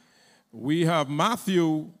 We have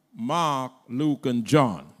Matthew, Mark, Luke, and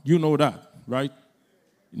John. You know that, right?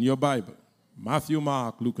 In your Bible. Matthew,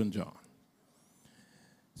 Mark, Luke, and John.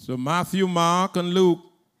 So Matthew, Mark, and Luke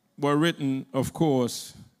were written, of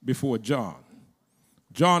course, before John.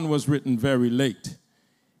 John was written very late.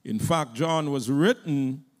 In fact, John was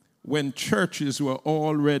written when churches were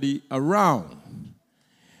already around.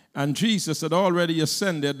 And Jesus had already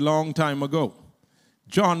ascended long time ago.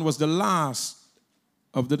 John was the last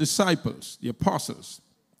of the disciples, the apostles,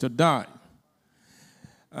 to die.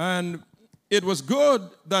 And it was good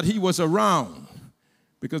that he was around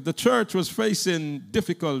because the church was facing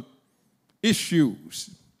difficult issues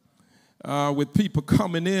with people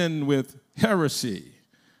coming in with heresy,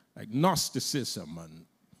 like Gnosticism and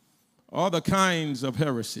other kinds of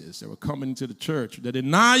heresies that were coming to the church. The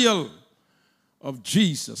denial of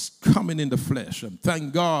Jesus coming in the flesh. And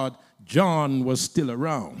thank God John was still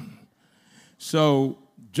around. So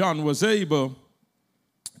John was able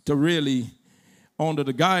to really, under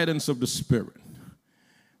the guidance of the Spirit,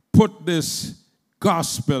 put this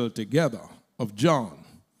gospel together of John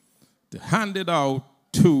to hand it out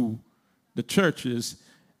to the churches.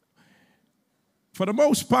 For the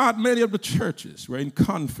most part, many of the churches were in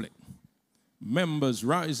conflict, members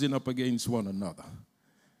rising up against one another.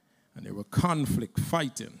 And there were conflict,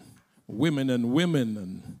 fighting, women and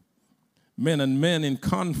women, and men in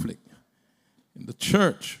conflict. in the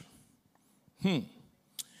church.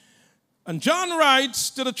 And John writes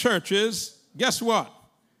to the churches, guess what?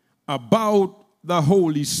 About the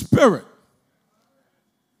Holy Spirit.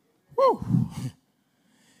 Woo.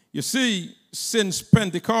 You see, since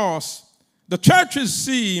Pentecost, the churches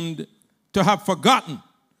seemed to have forgotten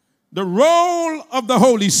the role of the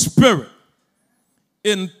Holy Spirit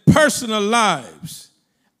in personal lives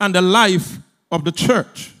and the life of the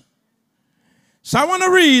church. So I want to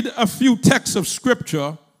read a few texts of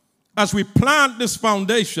scripture as we plant this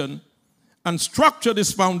foundation and structure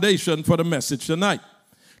this foundation for the message tonight.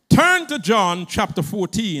 Turn to John chapter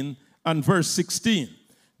 14 and verse 16.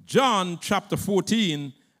 John chapter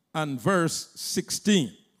 14 and verse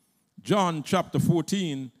 16. John chapter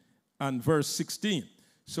 14 and verse 16.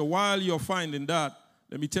 So while you're finding that,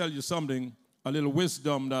 let me tell you something, a little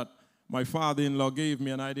wisdom that my father-in-law gave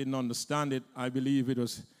me, and I didn't understand it. I believe it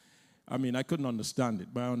was, I couldn't understand it,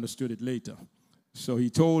 but I understood it later. So he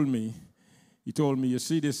told me, you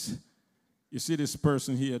see this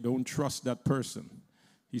person here, don't trust that person.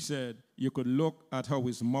 He said, you could look at how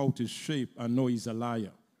his mouth is shaped and know he's a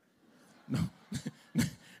liar.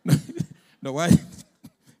 No, why?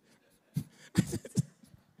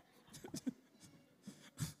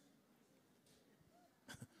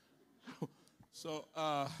 So,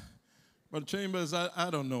 Brother Chambers, I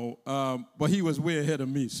don't know, but he was way ahead of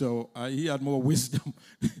me, so he had more wisdom.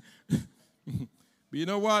 But you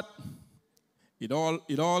know what? It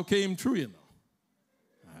all came true, you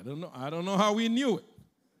know. I don't know how we knew it.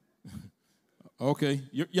 Okay,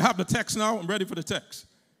 you have the text now? I'm ready for the text.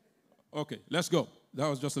 Okay, let's go. That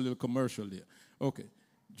was just a little commercial there. Okay,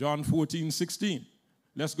 John 14, 16.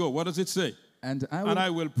 Let's go. What does it say? And I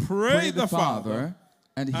will pray the Father,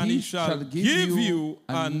 and he shall give you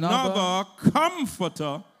another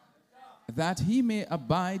comforter, that he may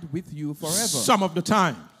abide with you forever. Some of the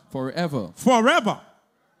time. Forever. Forever.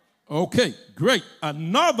 Okay, great.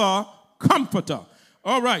 Another comforter.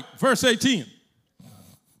 All right, verse 18.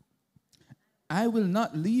 I will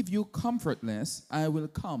not leave you comfortless. I will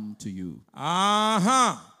come to you.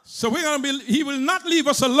 So he will not leave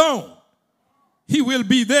us alone. He will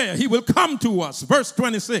be there. He will come to us. Verse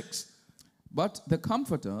 26. But the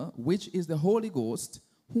Comforter, which is the Holy Ghost,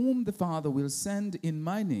 whom the Father will send in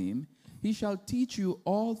my name, he shall teach you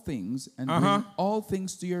all things and bring all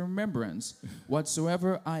things to your remembrance,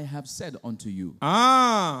 whatsoever I have said unto you.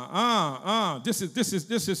 This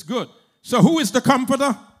is good. So who is the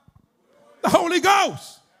Comforter? The Holy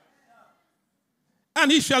Ghost.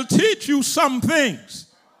 And he shall teach you some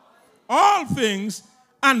things, all things,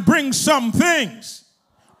 and bring some things,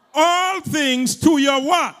 all things to your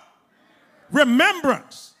what?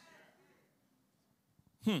 Remembrance.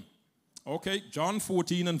 Okay, John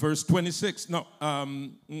 14 and verse 26. No,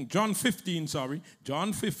 John 15, sorry.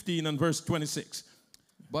 John 15 and verse 26.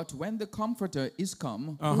 But when the Comforter is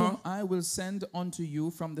come, whom I will send unto you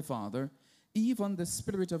from the Father, even the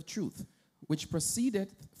Spirit of truth, which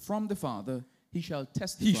proceedeth from the Father, he shall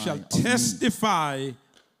testify. He shall testify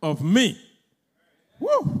of me.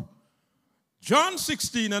 Woo! John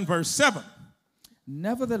 16 and verse 7.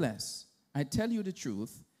 Nevertheless, I tell you the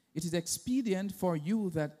truth, it is expedient for you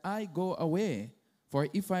that I go away. For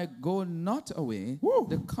if I go not away,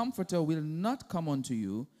 the Comforter will not come unto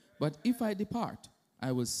you. But if I depart,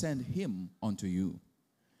 I will send him unto you.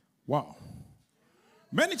 Wow.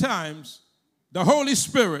 Many times, the Holy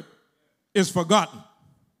Spirit is forgotten.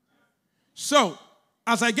 So,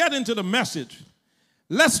 as I get into the message,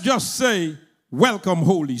 let's just say, welcome,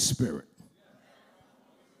 Holy Spirit.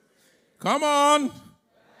 Come on.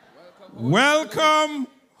 Welcome,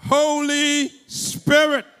 Holy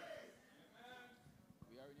Spirit.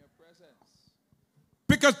 We are in your presence.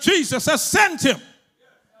 Because Jesus has sent him.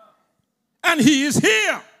 And he is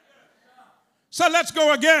here. So let's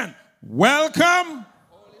go again. Welcome,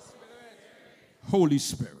 Holy Spirit. Holy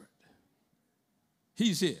Spirit.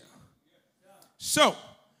 He's here. So,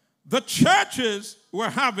 the churches were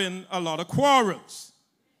having a lot of quarrels.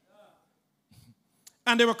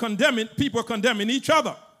 And they were people condemning each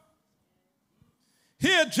other.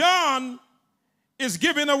 Here, John is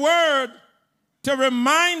giving a word to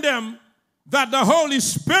remind them that the Holy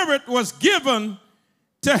Spirit was given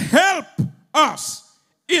to help us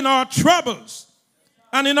in our troubles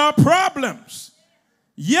and in our problems.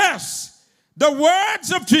 Yes, the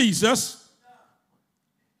words of Jesus.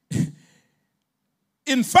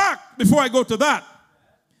 In fact, before I go to that,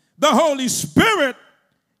 the Holy Spirit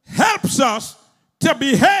helps us to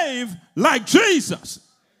behave like Jesus.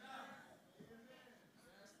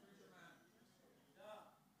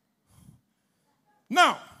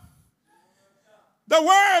 Now, the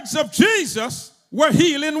words of Jesus were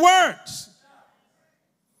healing words.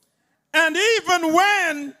 And even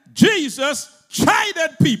when Jesus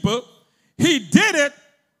chided people, he did it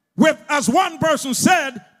with, as one person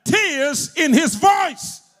said, tears in his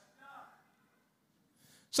voice.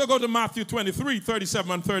 So go to Matthew 23, 37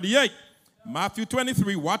 and 38. Matthew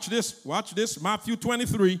 23, watch this, watch this. Matthew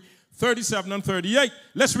 23, 37 and 38.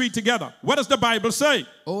 Let's read together. What does the Bible say?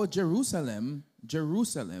 O Jerusalem,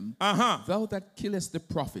 Jerusalem, thou that killest the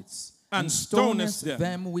prophets, and stonest stonest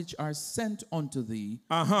them which are sent unto thee,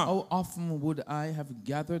 how often would I have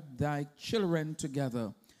gathered thy children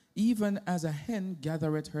together, even as a hen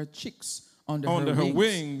gathereth her chicks under her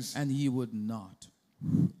wings, and ye would not.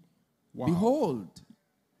 Wow. Behold,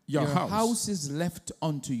 your house is left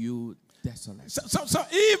unto you desolate. So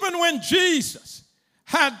even when Jesus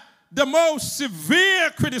had the most severe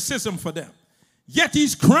criticism for them, yet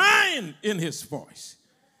he's crying in his voice.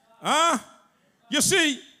 You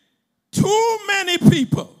see, too many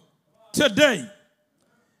people today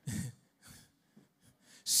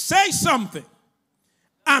say something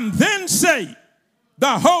and then say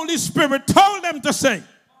the Holy Spirit told them to say,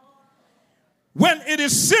 when it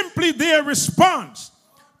is simply their response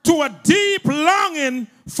to a deep longing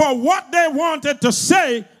for what they wanted to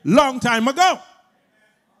say long time ago.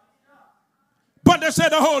 But they said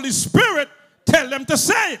the Holy Spirit tell them to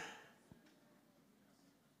say it.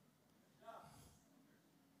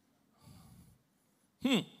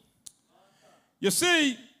 You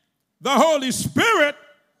see, the Holy Spirit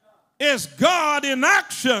is God in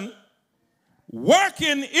action,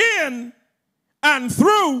 working in and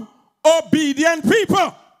through obedient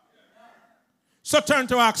people. So turn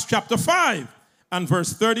to Acts chapter 5 and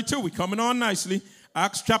verse 32. We're coming on nicely.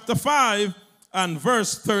 Acts chapter 5 and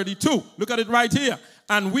verse 32. Look at it right here.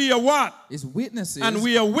 And we are what? Is witnesses. And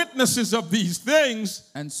we are witnesses of these things.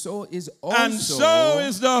 And so is also. And so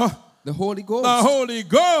is the Holy Ghost. The Holy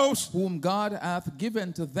Ghost. Whom God hath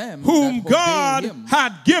given to them. Whom God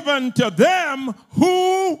had given to them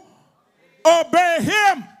who obey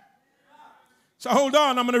him. So hold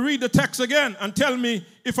on, I'm going to read the text again and tell me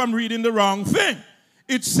if I'm reading the wrong thing.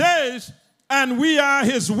 It says, and we are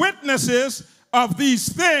his witnesses of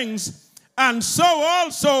these things, and so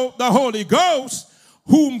also the Holy Ghost,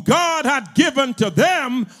 whom God had given to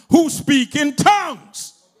them who speak in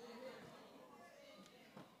tongues.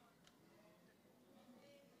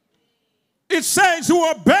 It says who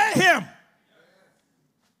obey him.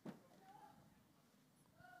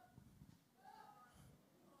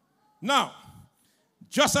 Now,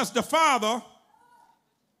 just as the Father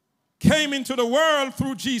came into the world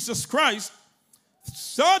through Jesus Christ,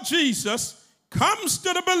 so Jesus comes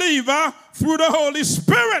to the believer through the Holy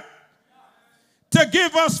Spirit to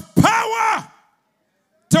give us power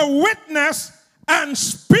to witness and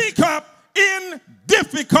speak up in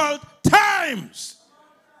difficult times.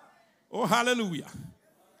 Oh, hallelujah.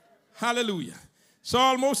 Hallelujah. So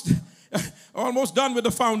almost done with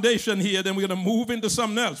the foundation here. Then we're going to move into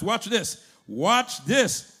something else. Watch this. Watch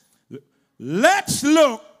this. Let's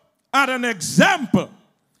look at an example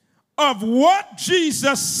of what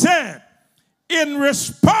Jesus said in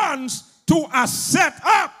response to a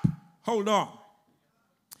setup. Hold on.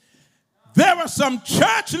 There were some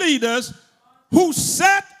church leaders who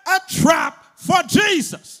set a trap for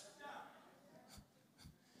Jesus.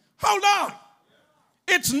 Hold on.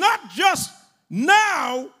 It's not just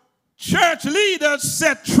now church leaders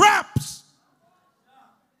set traps.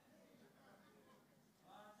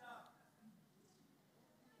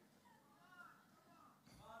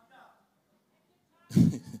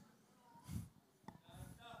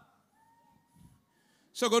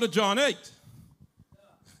 So go to John 8.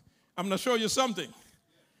 I'm going to show you something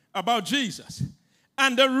about Jesus.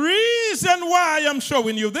 And the reason why I'm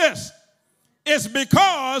showing you this is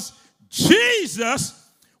because Jesus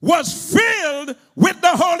was filled with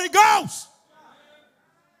the Holy Ghost.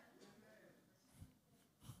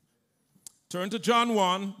 Turn to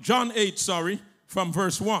John 8, from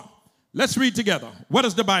verse 1. Let's read together. What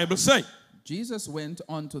does the Bible say? Jesus went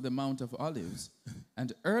on to the Mount of Olives,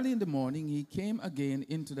 and early in the morning he came again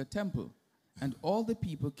into the temple, and all the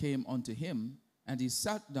people came unto him, and he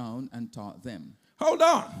sat down and taught them. Hold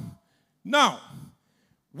on. Now,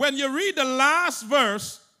 when you read the last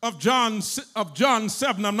verse of John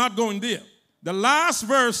 7, I'm not going there. The last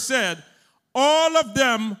verse said, all of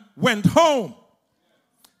them went home.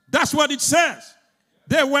 That's what it says.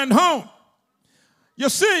 They went home. You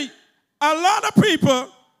see, a lot of people,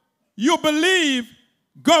 you believe,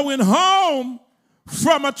 going home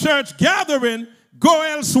from a church gathering, go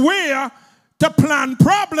elsewhere to plan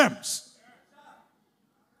problems.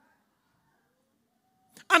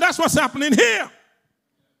 And that's what's happening here.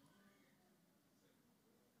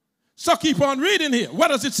 So keep on reading here. What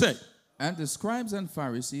does it say? And the scribes and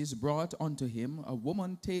Pharisees brought unto him a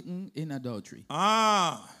woman taken in adultery.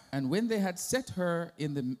 And when they had set her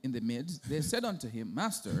in the midst, they said unto him,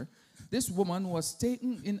 Master, this woman was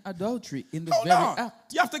taken in adultery in the very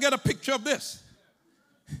act. You have to get a picture of this.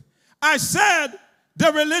 I said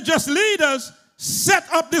the religious leaders set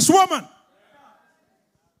up this woman.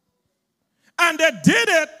 And they did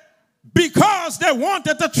it because they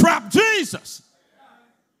wanted to trap Jesus.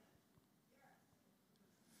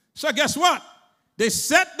 So guess what? They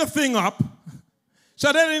set the thing up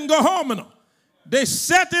so they didn't go home enough. They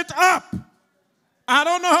set it up. I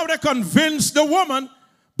don't know how they convinced the woman,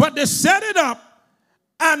 but they set it up.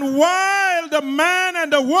 And while the man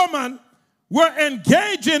and the woman were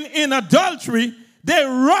engaging in adultery, they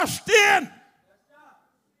rushed in.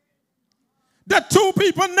 The two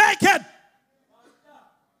people naked.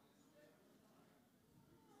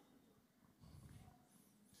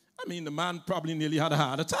 I mean, the man probably nearly had a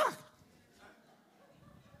heart attack.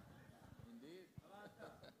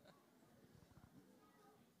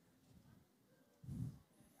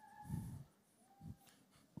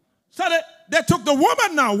 So they took the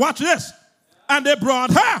woman now, watch this, and they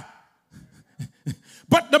brought her.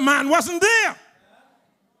 But the man wasn't there.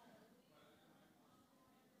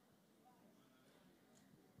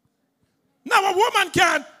 Now a woman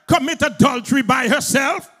can't commit adultery by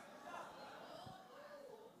herself.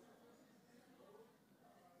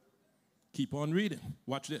 Keep on reading.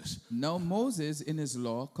 Watch this. Now Moses in his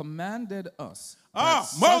law commanded us.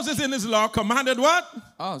 Moses in his law commanded what?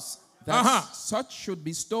 Us. That such should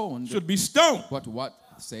be stoned. Should be stoned. But what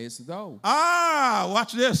sayest thou?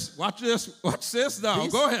 Watch this. Watch this. What sayest thou?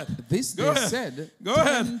 Go ahead. This Go they ahead. said. Go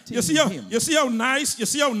ahead. You see how nice? You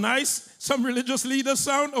see how nice some religious leaders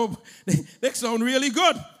sound? Oh, they sound really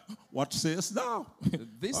good. What sayest thou?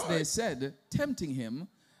 This All they right. said, tempting him,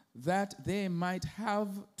 that they might have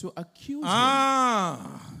to accuse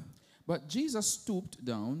him. But Jesus stooped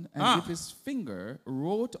down and with his finger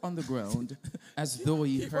wrote on the ground as though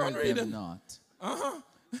he heard them not.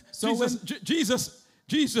 So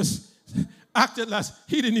Jesus acted like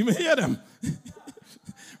he didn't even hear them.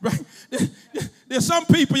 Right? There's some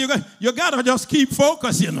people you gotta just keep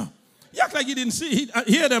focused, you know. You act like you didn't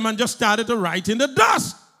hear them and just started to write in the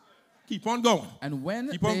dust. Keep on going. And when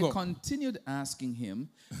they continued asking him,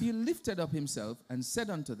 he lifted up himself and said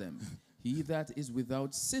unto them, He that is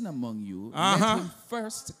without sin among you, let him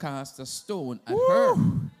first cast a stone at her.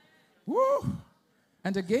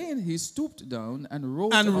 And again he stooped down and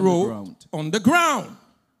wrote on the ground.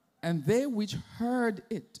 And they which heard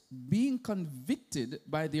it, being convicted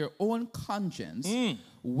by their own conscience,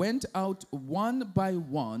 went out one by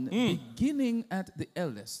one, beginning at the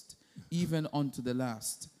eldest, even unto the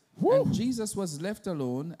last. And Jesus was left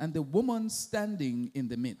alone, and the woman standing in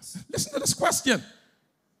the midst. Listen to this question.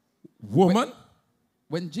 Woman?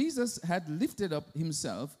 When Jesus had lifted up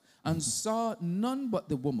himself and saw none but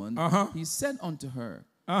the woman, he said unto her,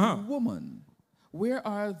 Woman, where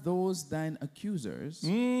are those thine accusers?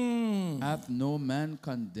 Hath no man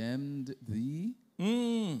condemned thee?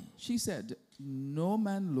 She said, No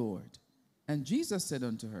man, Lord. And Jesus said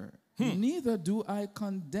unto her, Neither do I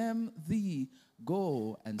condemn thee.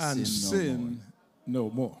 Go and sin no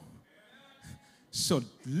more. So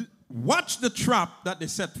watch the trap that they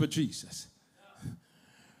set for Jesus.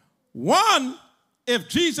 One, if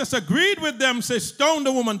Jesus agreed with them, say stone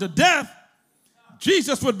the woman to death,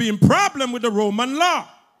 Jesus would be in problem with the Roman law.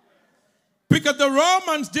 Because the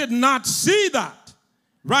Romans did not see that,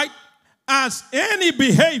 right, as any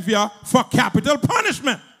behavior for capital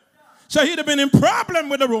punishment. So he'd have been in problem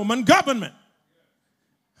with the Roman government.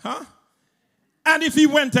 And if he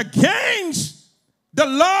went against the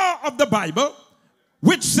law of the Bible,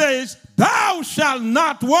 which says, thou shalt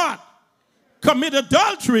not what? Commit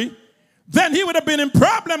adultery, then he would have been in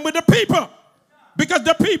problem with the people. Because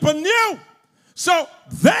the people knew. So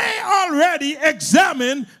they already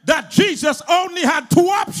examined that Jesus only had two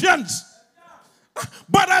options.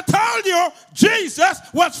 But I told you, Jesus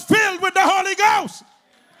was filled with the Holy Ghost.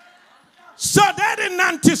 So they didn't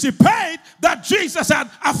anticipate that Jesus had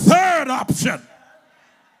a third option.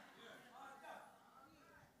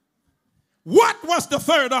 What was the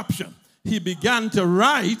third option? He began to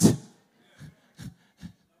write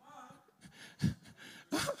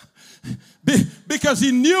because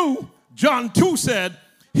he knew, John 2 said,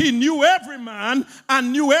 he knew every man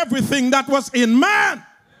and knew everything that was in man.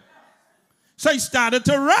 So he started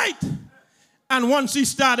to write. And once he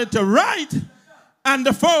started to write, and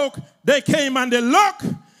the folk, they came and they looked.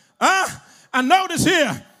 And notice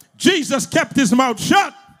here, Jesus kept his mouth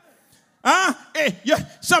shut.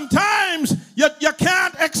 Sometimes you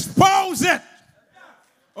can't expose it.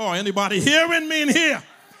 Oh, anybody hearing me in here?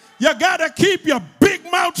 You got to keep your big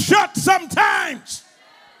mouth shut sometimes.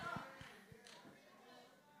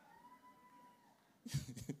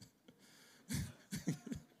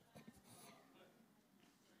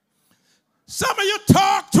 Some of you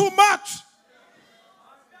talk too much.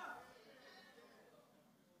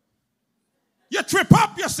 You trip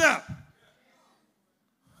up yourself.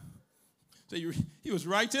 So he was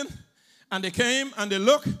writing, and they came and they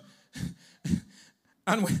looked,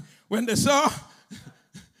 and when they saw,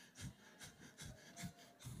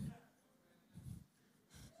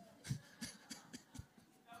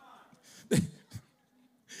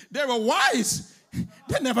 they were wise.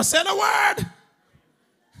 They never said a word.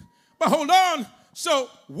 But hold on. So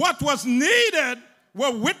what was needed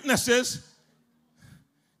were witnesses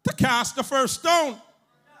to cast the first stone.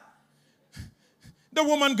 The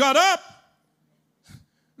woman got up,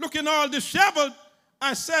 looking all disheveled.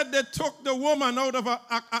 I said they took the woman out of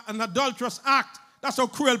an adulterous act. That's how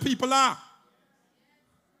cruel people are.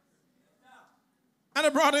 And they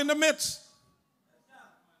brought her in the midst.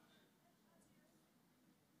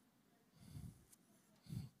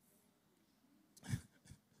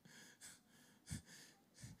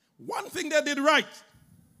 One thing they did right.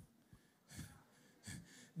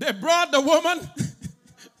 They brought the woman,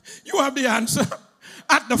 you have the answer,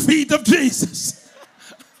 at the feet of Jesus.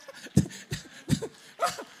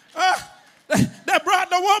 They brought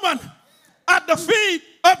the woman at the feet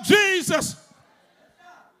of Jesus.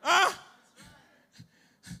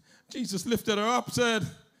 Jesus lifted her up, said,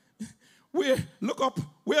 look up,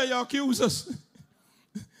 where are your accusers?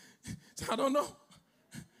 I don't know.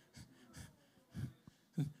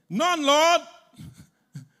 None, Lord.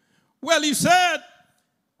 Well, he said,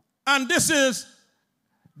 and this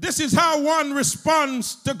is how one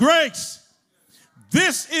responds to grace.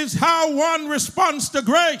 This is how one responds to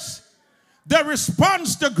grace. The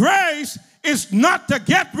response to grace is not to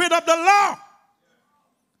get rid of the law.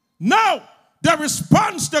 No, the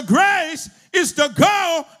response to grace is to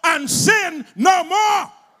go and sin no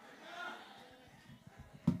more.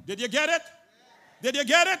 Did you get it? Did you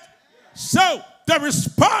get it? So, the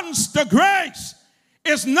response to grace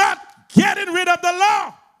is not getting rid of the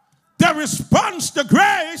law. The response to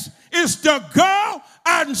grace is to go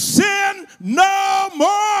and sin no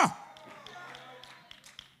more.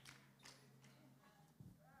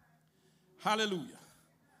 Hallelujah.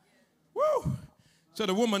 Woo. So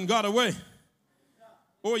the woman got away.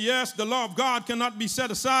 Oh yes, the law of God cannot be set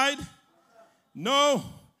aside. No.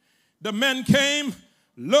 The men came,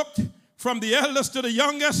 looked from the eldest to the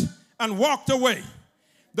youngest, and walked away.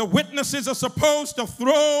 The witnesses are supposed to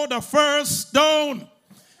throw the first stone.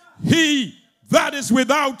 He that is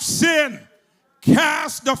without sin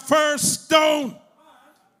cast the first stone.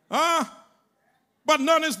 But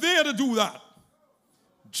none is there to do that.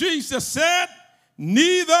 Jesus said,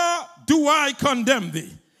 neither do I condemn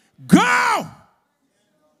thee. Go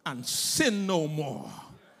and sin no more.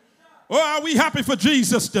 Oh, are we happy for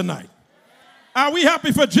Jesus tonight? Are we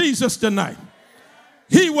happy for Jesus tonight?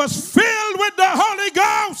 He was filled with the Holy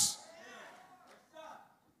Ghost.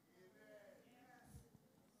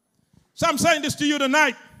 So I'm saying this to you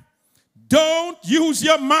tonight. Don't use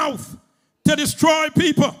your mouth to destroy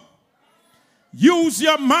people. Use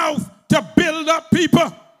your mouth to build up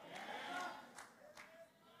people.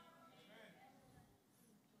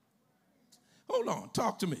 Hold on,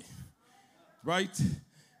 talk to me. Right?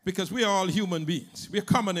 Because we are all human beings. We're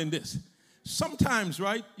common in this. Sometimes,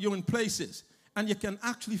 right, you're in places and you can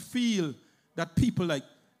actually feel that people, like,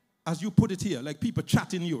 as you put it here, like people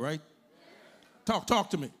chatting you, right? Talk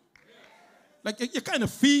to me. Like you kind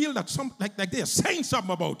of feel that like they're saying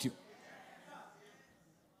something about you.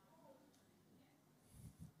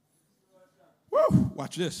 Woo,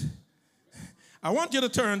 watch this. I want you to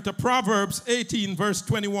turn to Proverbs 18, verse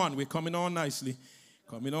 21. We're coming on nicely.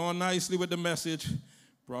 Coming on nicely with the message.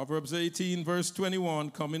 Proverbs 18, verse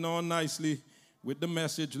 21. Coming on nicely with the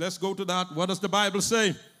message. Let's go to that. What does the Bible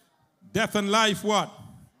say? Death and life, what?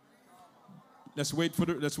 Let's wait for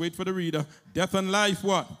the reader. Death and life,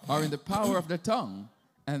 what? Are in the power of the tongue,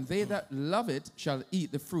 and they that love it shall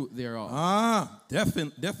eat the fruit thereof. Death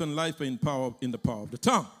and life are in the power of the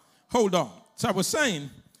tongue. Hold on. So I was saying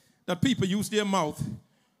that people use their mouth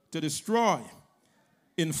to destroy.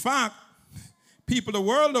 In fact, people the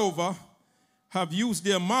world over have used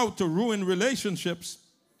their mouth to ruin relationships.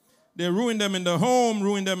 They ruin them in the home,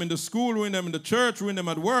 ruin them in the school, ruin them in the church, ruin them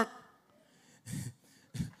at work.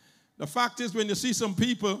 The fact is, when you see some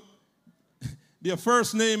people, their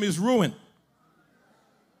first name is ruin.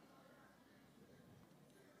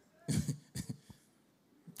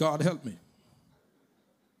 God help me.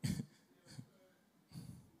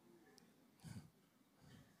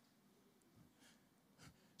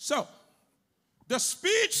 So, the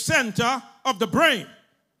speech center of the brain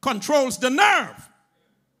controls the nerve.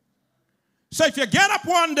 So if you get up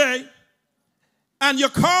one day and you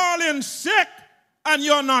call in sick and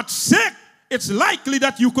you're not sick, it's likely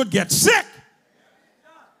that you could get sick.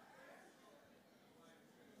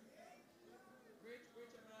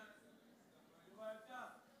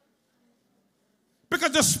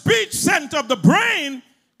 Because the speech center of the brain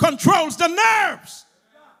controls the nerves.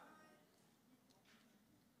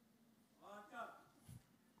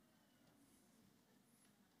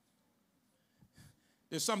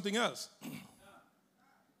 There's something else.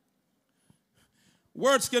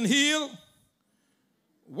 Words can heal.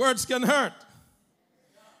 Words can hurt.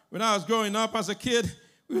 When I was growing up as a kid,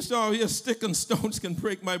 we used to always hear stick and stones can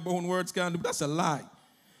break my bone, words can't do. But that's a lie.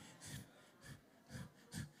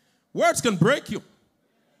 Words can break you.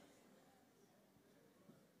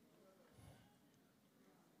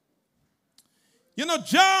 You know,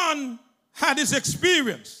 John had his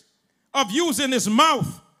experience of using his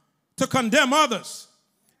mouth to condemn others.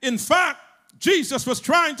 In fact, Jesus was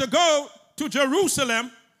trying to go to Jerusalem,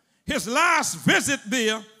 his last visit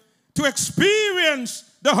there, to experience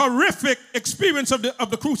the horrific experience of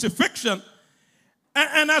the crucifixion.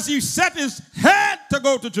 And as he set his head to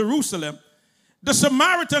go to Jerusalem, the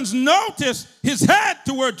Samaritans noticed his head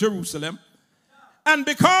toward Jerusalem. And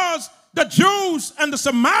because the Jews and the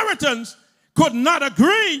Samaritans could not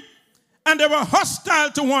agree, and they were hostile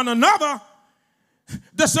to one another,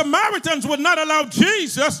 the Samaritans would not allow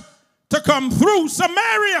Jesus to come through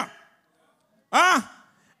Samaria.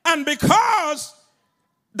 And because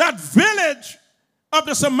that village of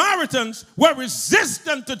the Samaritans were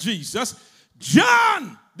resistant to Jesus,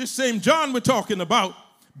 John, the same John we're talking about,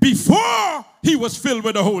 before he was filled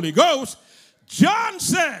with the Holy Ghost, John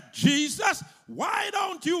said, Jesus, why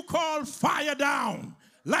don't you call fire down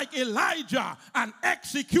like Elijah and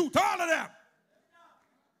execute all of them?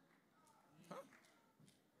 Huh?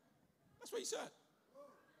 That's what he said.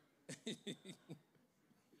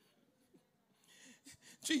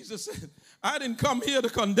 Jesus said, I didn't come here to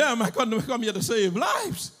condemn, I come here to save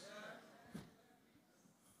lives.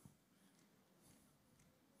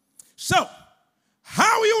 So,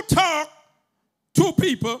 how you talk to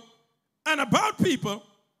people and about people,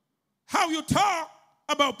 how you talk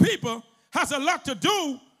about people has a lot to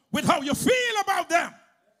do with how you feel about them.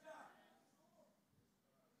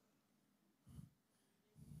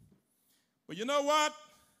 But you know what?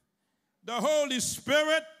 The Holy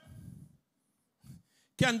Spirit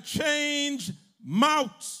can change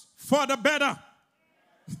mouths for the better.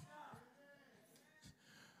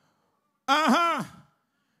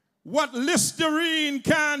 What Listerine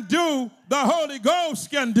can do, the Holy Ghost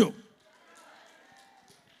can do.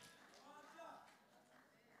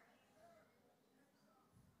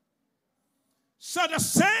 So the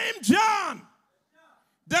same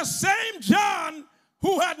John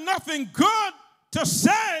who had nothing good to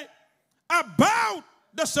say about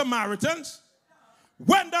the Samaritans,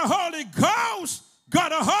 when the Holy Ghost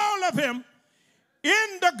got a hold of him,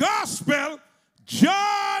 in the gospel,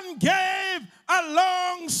 John gave a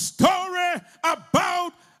long story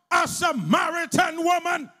about a Samaritan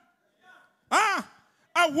woman. A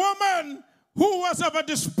woman who was of a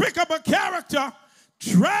despicable character,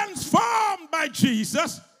 transformed by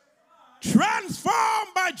Jesus.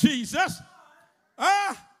 Transformed by Jesus.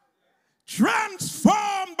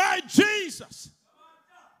 Transformed by Jesus.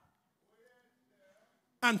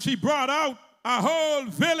 And she brought out a whole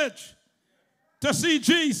village to see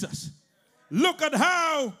Jesus. Look at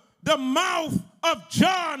how the mouth of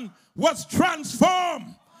John was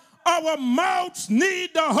transformed. Our mouths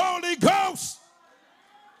need the Holy Ghost.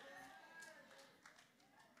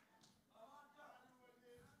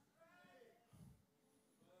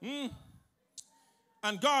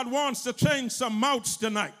 And God wants to change some mouths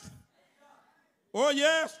tonight. Oh,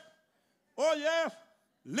 yes. Oh, yes.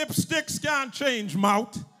 Lipsticks can't change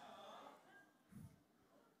mouth.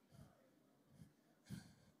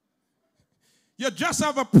 You just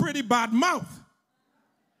have a pretty bad mouth.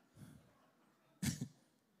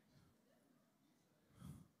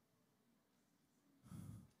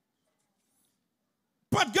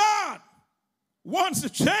 But God wants to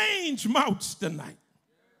change mouths tonight.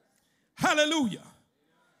 Hallelujah.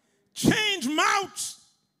 Change mouths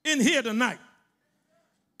in here tonight.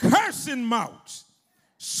 Cursing mouths,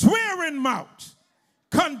 swearing mouths,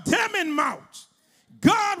 condemning mouths.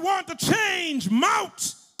 God wants to change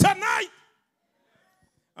mouths tonight.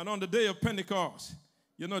 And on the day of Pentecost,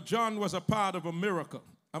 you know, John was a part of a miracle.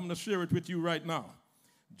 I'm going to share it with you right now.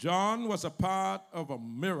 John was a part of a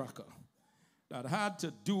miracle that had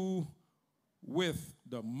to do with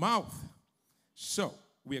the mouth. So,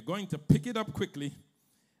 we are going to pick it up quickly.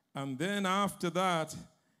 And then after that,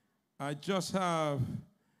 I just have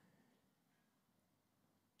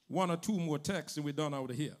one or two more texts and we're done out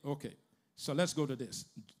of here. Okay, so let's go to this.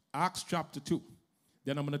 Acts chapter 2.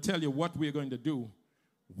 Then I'm going to tell you what we're going to do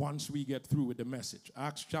once we get through with the message.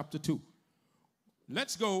 Acts chapter 2.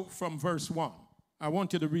 Let's go from verse 1. I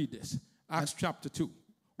want you to read this. Acts chapter 2.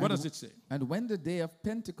 What does it say? And when the day of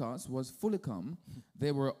Pentecost was fully come,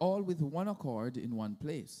 they were all with one accord in one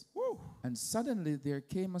place. Woo. And suddenly there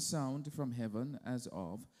came a sound from heaven as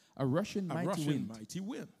of a rushing mighty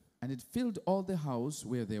wind. And it filled all the house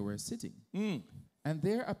where they were sitting. And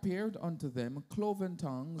there appeared unto them cloven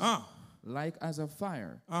tongues like as of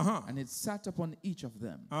fire. And it sat upon each of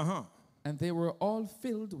them. And they were all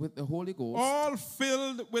filled with the Holy Ghost. All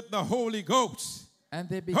filled with the Holy Ghost. And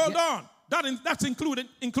they began. Hold on. That's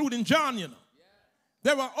including John, you know.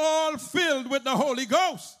 They were all filled with the Holy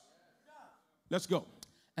Ghost. Let's go.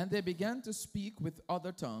 And they began to speak with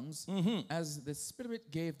other tongues as the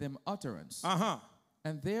Spirit gave them utterance.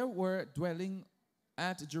 And there were dwelling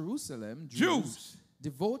at Jerusalem Jews,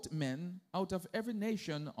 devout men out of every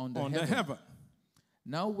nation under heaven.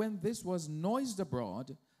 Now when this was noised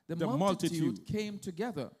abroad, the multitude came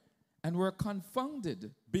together and were confounded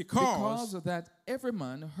because that every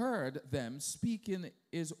man heard them speaking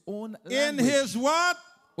his own language. In his what?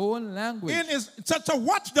 Own language. So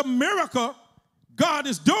watch the miracle God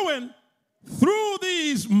is doing through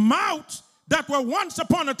these mouths that were once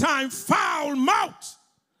upon a time foul mouths.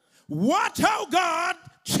 Watch how God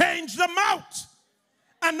changed the mouths.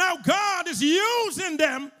 And now God is using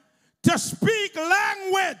them to speak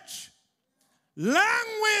language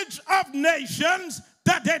of nations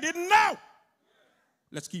that they didn't know.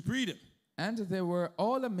 Let's keep reading. And they were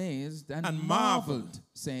all amazed and marveled,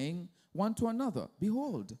 saying one to another,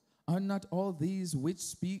 Behold, are not all these which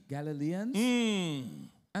speak Galileans?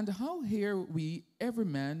 And how hear we every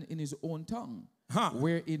man in his own tongue,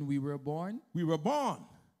 wherein we were born? We were born.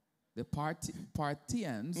 The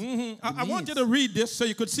Parthians. I want you to read this so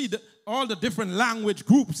you could see all the different language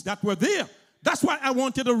groups that were there. That's why I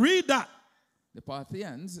want you to read that. The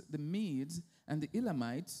Parthians, the Medes, and the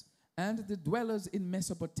Elamites, and the dwellers in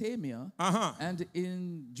Mesopotamia, and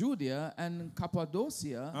in Judea, and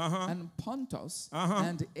Cappadocia, and Pontus,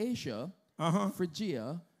 and Asia,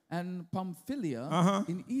 Phrygia, and Pamphylia,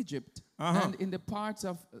 in Egypt, and in the parts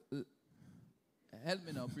of... help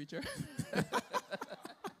me now, preacher.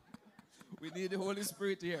 We need the Holy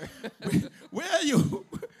Spirit here. Where are you?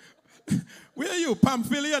 Where are you?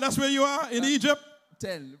 Pamphylia, that's where you are, in Egypt?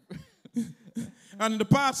 10. And the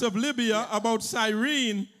parts of Libya, about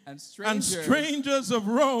Cyrene, and strangers of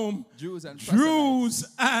Rome, Jews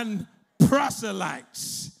and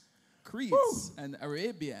proselytes. Cretes and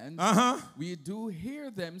Arabians, we do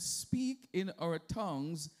hear them speak in our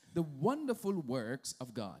tongues the wonderful works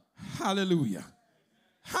of God. Hallelujah.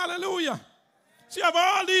 Hallelujah. So you have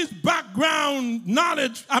all these background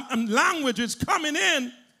knowledge and languages coming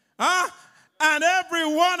in, and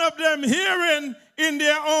every one of them hearing in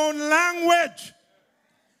their own language.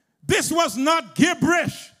 This was not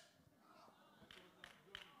gibberish.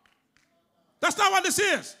 That's not what this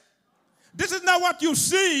is. This is not what you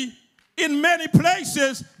see in many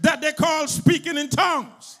places that they call speaking in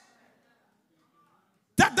tongues.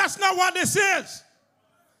 That's not what this is.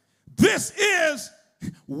 This is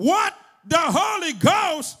what the Holy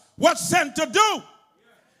Ghost was sent to do.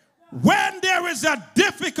 When there is a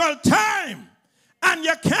difficult time and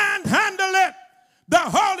you can't handle it, the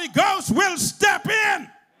Holy Ghost will step in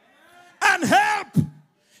and help.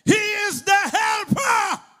 He is the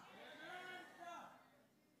helper.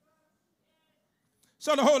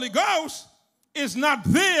 So the Holy Ghost is not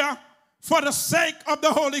there for the sake of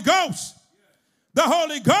the Holy Ghost. The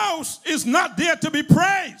Holy Ghost is not there to be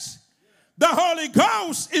praised. The Holy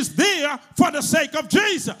Ghost is there for the sake of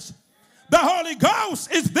Jesus. The Holy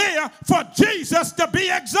Ghost is there for Jesus to be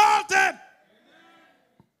exalted.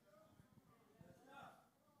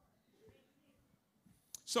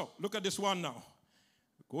 So, look at this one now.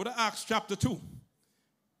 Go to Acts chapter 2.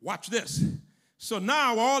 Watch this. So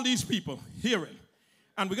now all these people hearing.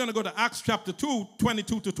 And we're going to go to Acts chapter 2,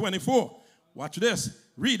 22 to 24. Watch this.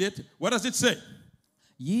 Read it. What does it say?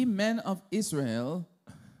 Ye men of Israel,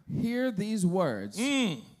 hear these words.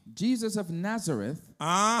 Jesus of Nazareth,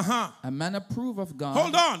 a man approved of God.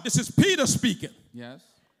 Hold on. This is Peter speaking. Yes.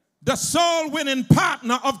 The soul-winning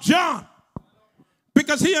partner of John.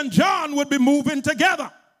 Because he and John would be moving together.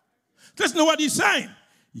 Listen to what he's saying.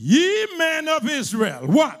 Ye men of Israel.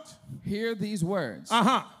 What? Hear these words.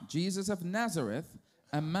 Jesus of Nazareth,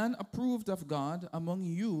 a man approved of God among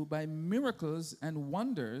you by miracles and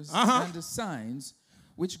wonders and signs,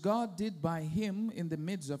 which God did by him in the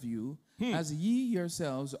midst of you, as ye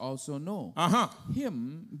yourselves also know.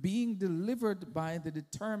 Him being delivered by the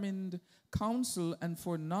determined counsel and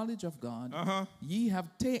foreknowledge of God, ye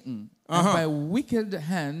have taken, and by wicked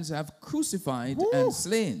hands have crucified and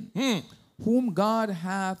slain, whom God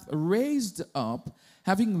hath raised up,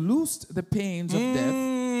 having loosed the pains of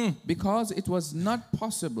death, because it was not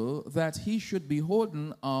possible that he should be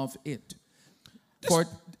holden of it.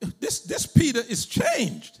 This Peter is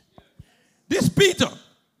changed. This Peter,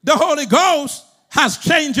 the Holy Ghost, has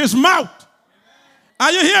changed his mouth.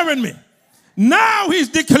 Are you hearing me? Now he's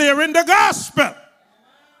declaring the gospel.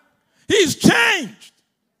 He's changed.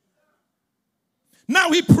 Now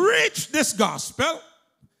he preached this gospel,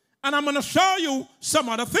 and I'm going to show you some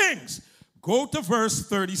other things. Go to verse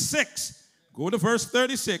 36. Go to verse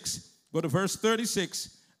 36. Go to verse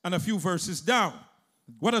 36 and a few verses down.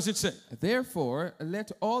 What does it say? Therefore,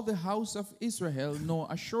 let all the house of Israel know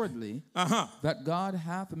assuredly that God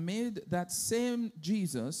hath made that same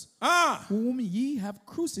Jesus, whom ye have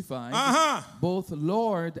crucified, both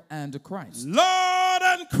Lord and Christ. Lord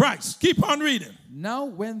and Christ. Keep on reading. Now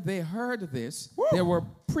when they heard this, they were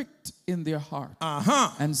pricked in their heart,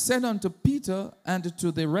 and said unto Peter and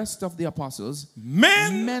to the rest of the apostles,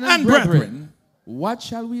 Men and brethren, what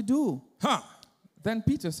shall we do? Then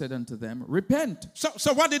Peter said unto them, Repent.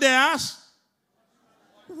 So what did they ask?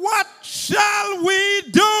 What shall we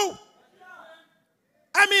do?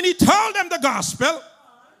 I mean, he told them the gospel.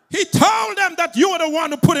 He told them that you were the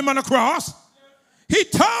one who put him on the cross. He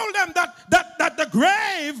told them that the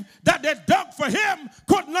grave that they dug for him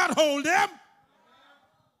could not hold him.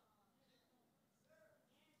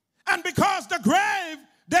 And because the grave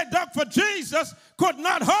they dug for Jesus could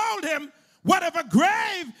not hold him, whatever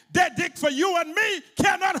grave they dig for you and me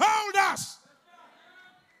cannot hold us.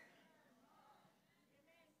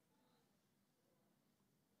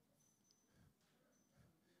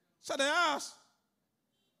 So they asked,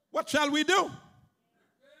 what shall we do?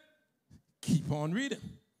 Keep on reading.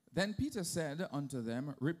 Then Peter said unto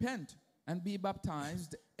them, Repent and be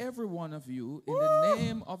baptized, every one of you, in the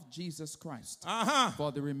name of Jesus Christ,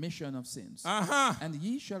 for the remission of sins. And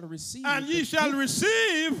ye shall receive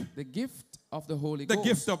the gift of the Holy Ghost. The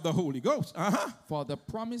gift of the Holy Ghost. For the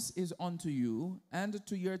promise is unto you and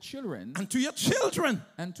to your children. And to your children.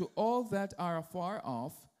 And to all that are afar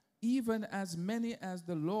off, even as many as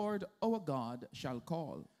the Lord our God shall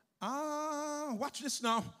call. Watch this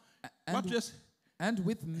now. Watch this. And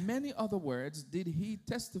with many other words did he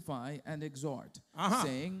testify and exhort,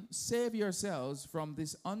 saying, Save yourselves from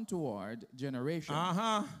this untoward generation.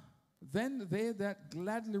 Then they that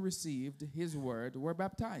gladly received his word were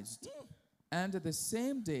baptized. And the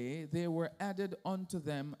same day there were added unto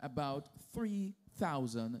them about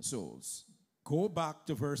 3,000 souls. Go back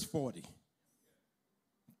to verse 40.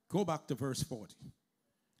 Go back to verse 40.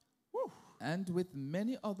 Woo. And with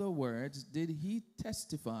many other words did he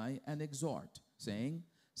testify and exhort, saying,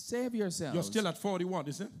 Save yourselves. You're still at 41,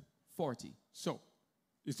 isn't it? 40. So,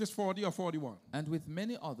 is this 40 or 41? And with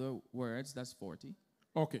many other words, that's 40.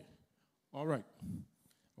 Okay. All right.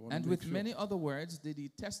 And with many other words did he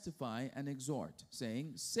testify and exhort,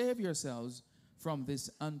 saying, Save yourselves from this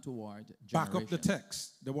untoward generation. Back up the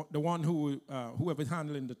text. The one whoever's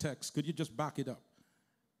handling the text, could you just back it up?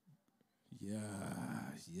 Yeah,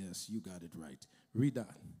 yes, you got it right. Read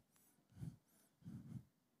that.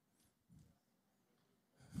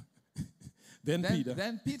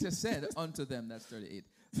 Then Peter said unto them, that's 38.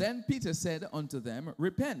 Then Peter said unto them,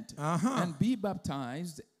 Repent and be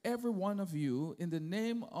baptized, every one of you, in the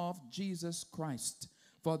name of Jesus Christ,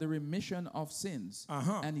 for the remission of sins,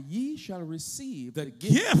 and ye shall receive the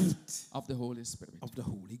gift of the Holy Spirit. Of the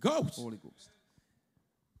Holy Ghost. Holy Ghost.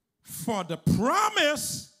 For the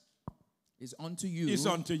promise is unto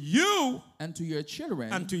you, and to your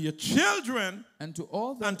children, and to your children, and to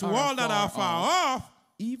all that are far off,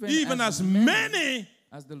 even as many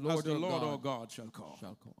as the Lord our God shall call.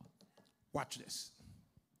 Watch this.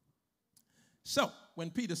 So, when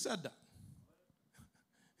Peter said that,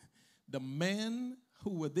 the men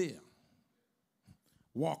who were there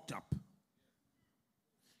walked up,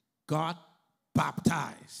 got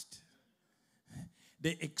baptized.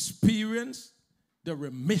 They experienced the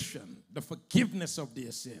remission, the forgiveness of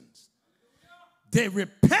their sins. They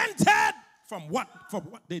repented from what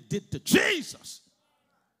they did to Jesus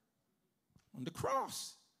on the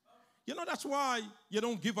cross. You know, that's why you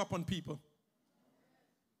don't give up on people.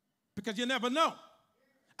 Because you never know.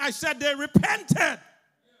 I said they repented.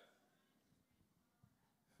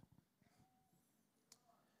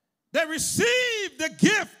 They received the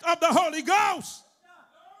gift of the Holy Ghost.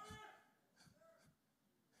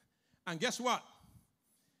 And guess what?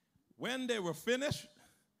 When they were finished,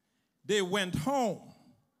 they went home.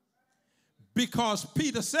 Because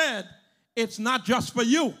Peter said, it's not just for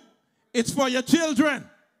you, it's for your children.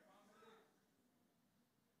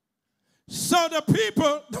 So the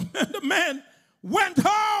people, the men, went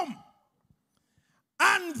home.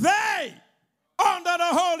 And they, under the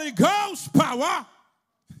Holy Ghost power,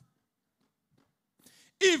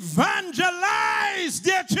 evangelized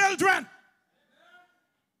their children,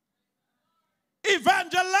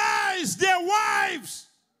 evangelized their wives.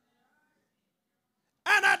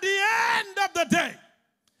 And at the end of the day,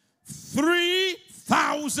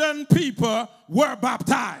 3,000 people were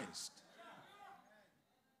baptized.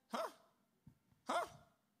 Huh?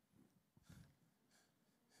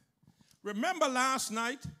 Remember last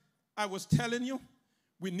night I was telling you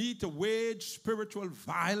we need to wage spiritual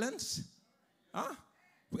violence? Huh?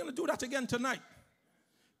 We're going to do that again tonight.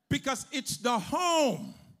 Because it's the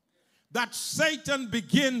home that Satan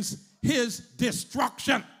begins his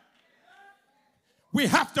destruction. We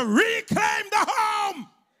have to reclaim the home.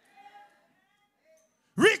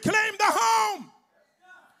 Reclaim the home.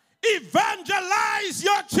 Evangelize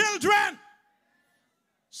your children.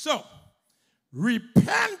 So,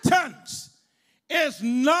 repentance is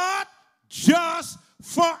not just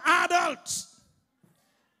for adults.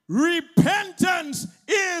 Repentance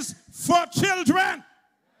is for children.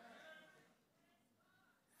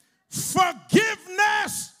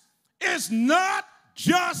 Forgiveness is not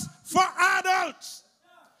just for adults.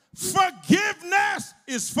 Forgiveness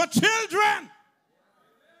is for children.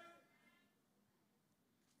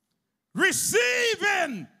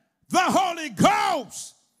 Receiving the Holy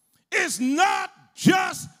Ghost is not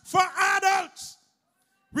just for adults.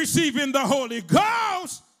 Receiving the Holy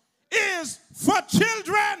Ghost is for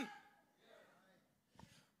children.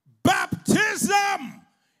 Baptism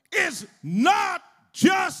is not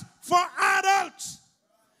just for adults.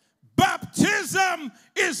 Baptism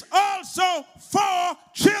is also for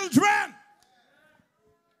children.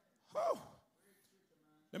 Oh.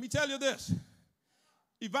 Let me tell you this.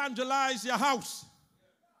 Evangelize your house.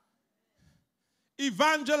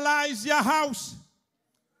 Evangelize your house.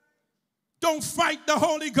 Don't fight the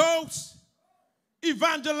Holy Ghost.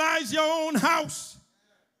 Evangelize your own house.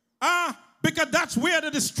 Because that's where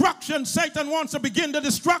the destruction, Satan wants to begin the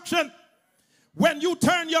destruction. When you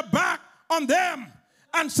turn your back on them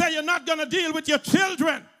and say you're not going to deal with your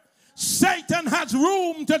children, Satan has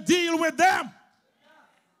room to deal with them.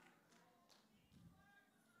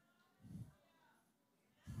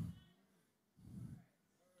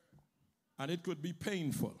 And it could be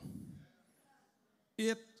painful.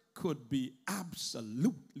 It could be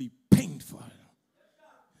absolutely painful.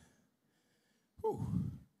 Whew.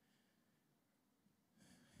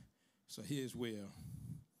 So here's where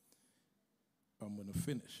I'm going to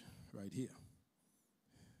finish right here.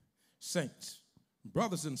 Saints,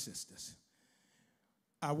 brothers and sisters,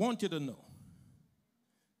 I want you to know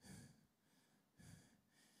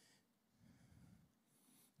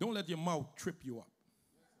don't let your mouth trip you up.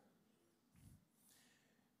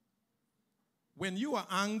 When you are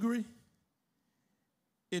angry,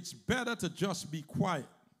 it's better to just be quiet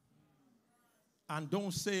and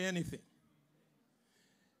don't say anything.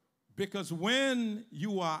 Because when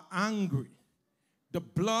you are angry, the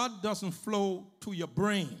blood doesn't flow to your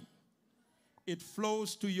brain. It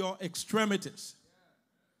flows to your extremities.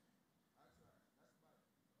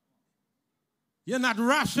 You're not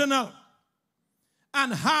rational.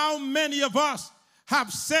 And how many of us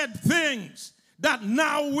have said things that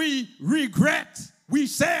now we regret we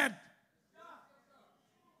said?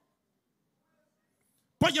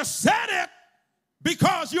 But you said it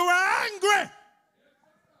because you were angry.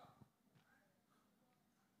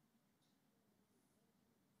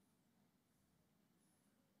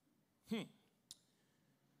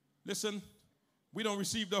 Listen, we don't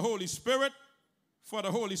receive the Holy Spirit for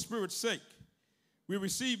the Holy Spirit's sake. We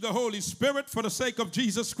receive the Holy Spirit for the sake of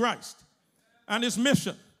Jesus Christ and his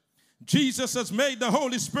mission. Jesus has made the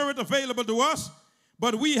Holy Spirit available to us,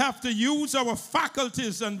 but we have to use our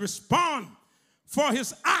faculties and respond for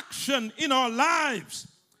his action in our lives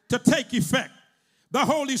to take effect. The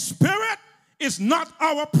Holy Spirit is not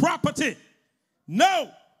our property.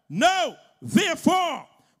 No. Therefore,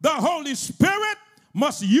 the Holy Spirit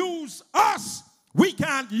must use us. We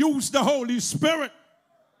can't use the Holy Spirit.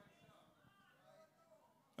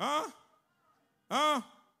 The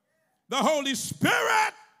Holy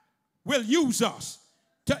Spirit will use us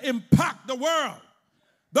to impact the world.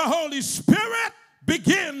 The Holy Spirit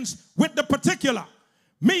begins with the particular,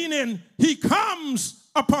 meaning he comes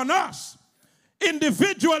upon us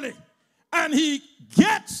individually and he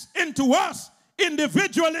gets into us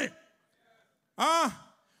individually.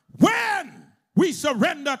 when we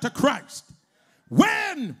surrender to Christ,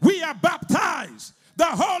 when we are baptized, the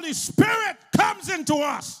Holy Spirit comes into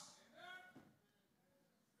us.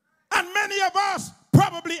 And many of us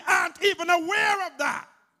probably aren't even aware of that.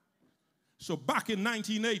 So back in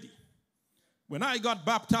 1980, when I got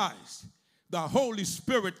baptized, the Holy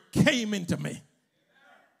Spirit came into me.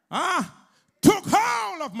 Took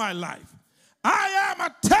hold of my life. I am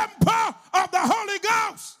a temple of the Holy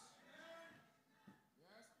Ghost.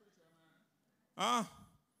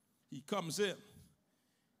 He comes in,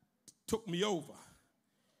 took me over,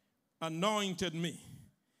 anointed me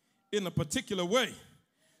in a particular way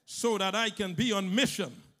so that I can be on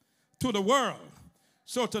mission to the world.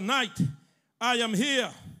 So tonight, I am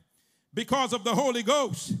here because of the Holy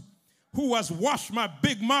Ghost who has washed my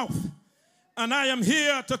big mouth. And I am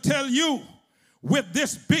here to tell you with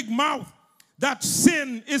this big mouth that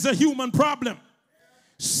sin is a human problem.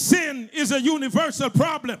 Sin is a universal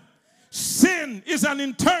problem. Sin is an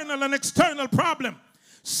internal and external problem.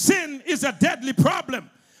 Sin is a deadly problem.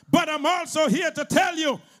 But I'm also here to tell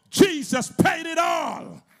you, Jesus paid it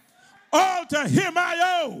all. All to him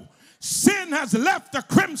I owe. Sin has left a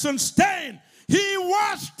crimson stain. He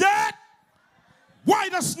washed it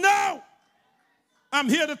white as snow. I'm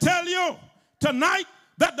here to tell you tonight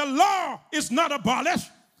that the law is not abolished.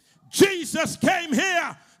 Jesus came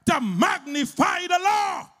here to magnify the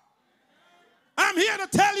law. I'm here to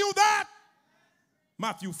tell you that.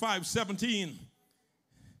 Matthew 5:17.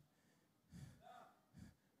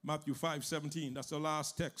 Matthew 5:17. That's the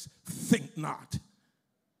last text. Think not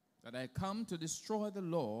that I come to destroy the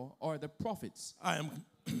law or the prophets. I am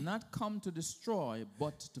not come to destroy,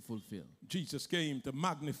 but to fulfill. Jesus came to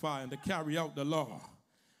magnify and to carry out the law.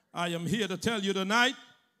 I am here to tell you tonight,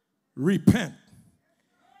 repent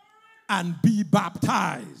and be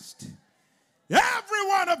baptized. Every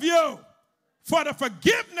one of you, for the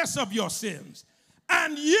forgiveness of your sins,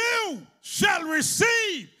 and you shall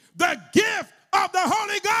receive the gift of the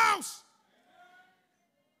Holy Ghost.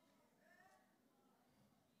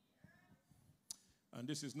 And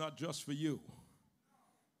this is not just for you,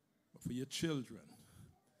 but for your children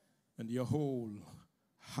and your whole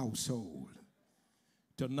household.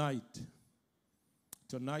 Tonight,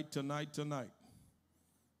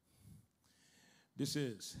 this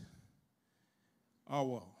is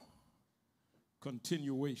our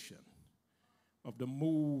continuation of the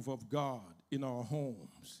move of God in our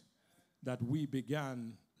homes that we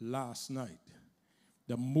began last night.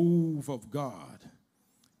 The move of God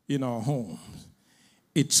in our homes.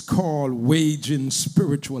 It's called waging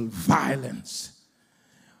spiritual violence.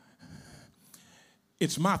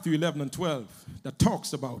 It's Matthew 11 and 12 that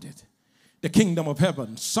talks about it. The kingdom of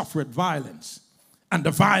heaven suffered violence, and the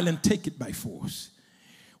violent take it by force.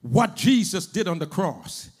 What Jesus did on the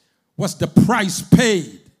cross was the price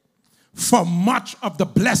paid for much of the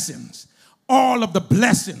blessings, all of the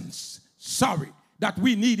blessings, that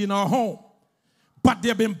we need in our home. But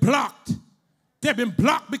they've been blocked. They've been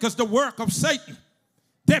blocked because the work of Satan.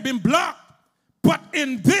 They've been blocked. But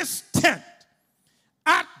in this tent,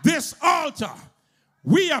 at this altar,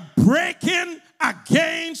 we are breaking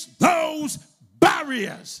against those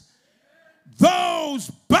barriers. Those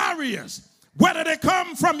barriers, whether they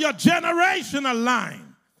come from your generational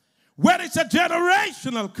line, whether it's a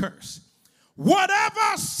generational curse,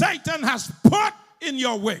 whatever Satan has put in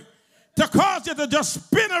your way to cause you to just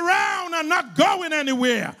spin around and not going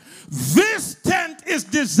anywhere, this tent is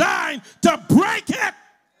designed to break it.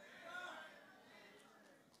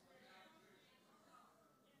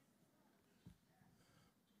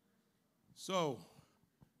 So,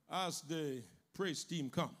 as the praise team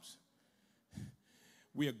comes,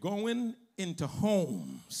 we are going into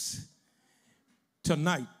homes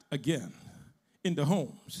tonight again, in the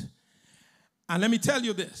homes. And let me tell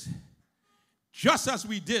you this, just as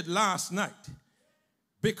we did last night,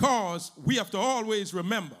 because we have to always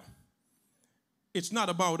remember, it's not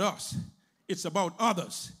about us, it's about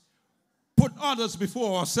others. Put others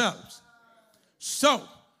before ourselves. So,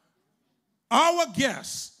 our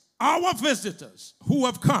guests, our visitors who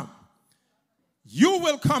have come, you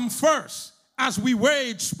will come first as we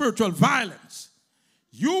wage spiritual violence.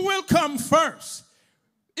 You will come first.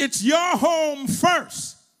 It's your home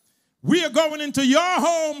first. We are going into your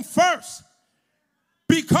home first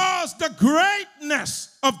because the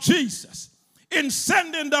greatness of Jesus in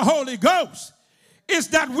sending the Holy Ghost is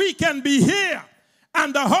that we can be here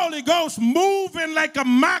and the Holy Ghost moving like a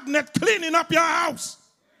magnet cleaning up your house.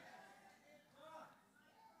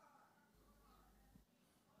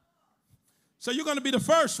 So you're going to be the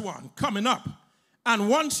first one coming up. And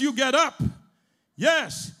once you get up,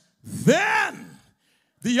 yes, then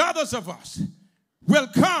the others of us will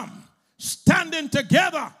come standing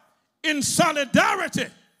together in solidarity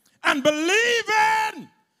and believing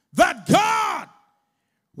that God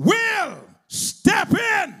will step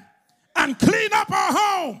in and clean up our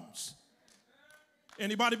homes.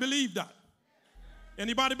 Anybody believe that?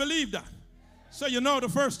 Anybody believe that? So you know the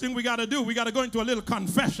first thing we got to do, we got to go into a little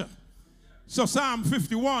confession. So Psalm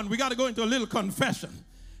 51, we got to go into a little confession.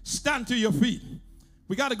 Stand to your feet.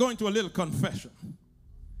 We got to go into a little confession.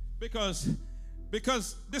 Because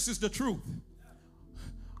this is the truth.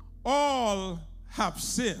 All have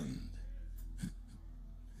sinned.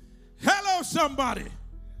 Hello, somebody.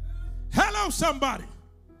 Hello, somebody.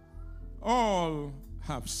 All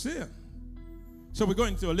have sinned. So we're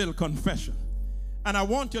going to a little confession. And I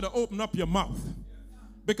want you to open up your mouth,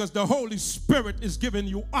 because the Holy Spirit is giving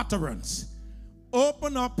you utterance.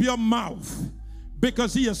 Open up your mouth,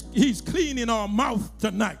 because he's cleaning our mouth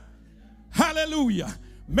tonight. Hallelujah.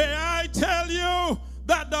 May I tell you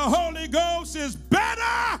that the Holy Ghost is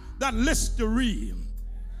better than Listerine.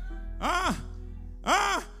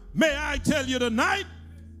 May I tell you tonight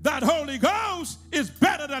that Holy Ghost is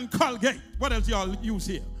better than Colgate. What else y'all use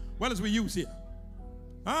here? What else we use here?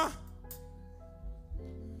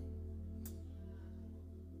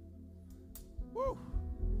 Woo.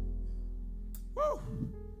 Woo.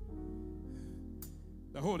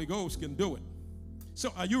 The Holy Ghost can do it.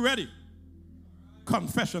 So are you ready?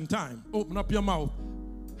 Confession time. Open up your mouth.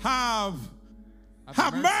 Have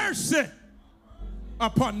mercy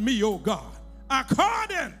upon me, O God,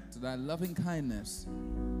 according to thy loving kindness,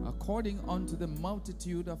 according unto the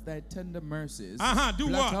multitude of thy tender mercies.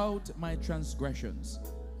 Blot out my transgressions.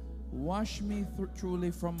 Wash me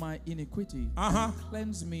truly from my iniquity, and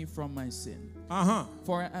cleanse me from my sin.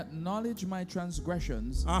 For I acknowledge my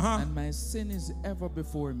transgressions, and my sin is ever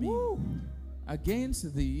before me. Woo.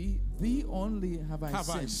 Against thee only have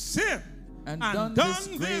I sinned, and done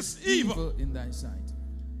this evil in thy sight,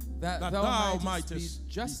 that thou mightest be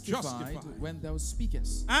justified when thou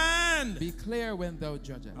speakest, and be clear when thou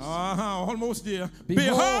judgest. Almost there.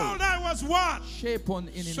 Behold, I was what? Shapen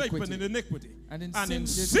in iniquity. And in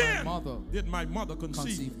sin did my mother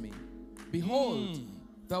conceive me. Behold,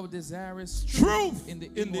 thou desirest truth in the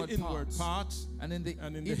inward parts, and in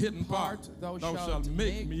the hidden part thou shalt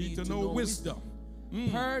make me to know wisdom.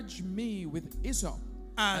 Purge me with hyssop,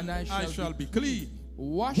 and I shall be clean.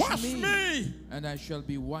 Wash me, and I shall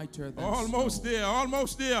be whiter than snow. Almost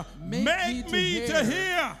there. Make me to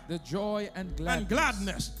hear the joy and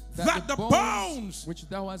gladness, that the bones which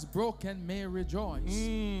thou hast broken may rejoice.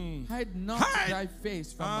 Hide not thy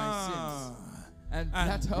face from my sins, and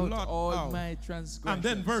blot out all my transgressions. And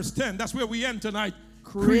then verse 10, that's where we end tonight.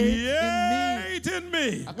 Create in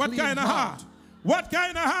me what kind of heart? What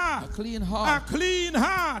kind of heart? A clean heart. A clean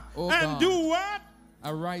heart. Oh, and God. Do what?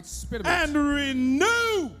 A right spirit. And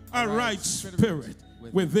renew a right spirit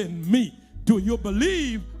within me. Do you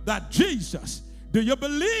believe that Jesus? Do you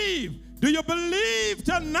believe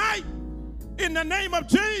tonight in the name of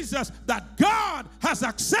Jesus that God has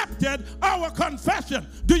accepted our confession?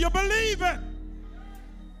 Do you believe it?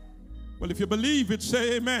 Well, if you believe it,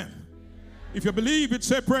 say amen. If you believe it,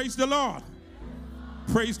 say praise the Lord.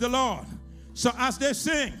 Praise the Lord. So as they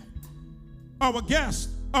sing, our guests,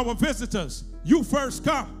 our visitors, you first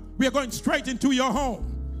come. We are going straight into your home.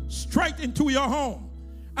 Straight into your home.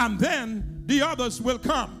 And then the others will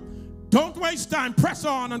come. Don't waste time. Press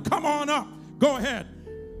on and come on up. Go ahead.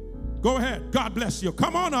 Go ahead. God bless you.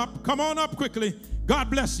 Come on up. Come on up quickly.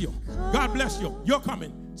 God bless you. God bless you. You're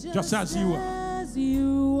coming just as you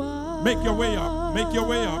are. Make your way up. Make your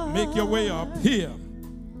way up. Make your way up. Here.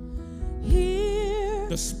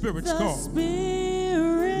 The Spirit's call.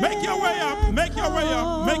 Make your way up. Make your way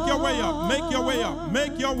up. Make your way up. Make your way up.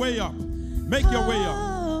 Make your way up. Make your way up.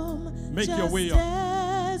 Make your way up.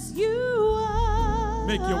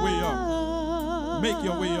 Make your way up. Make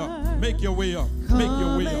your way up. Make your way up. Make your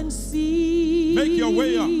way up. Make your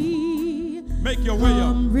way up. Make your way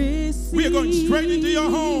up. We are going straight into your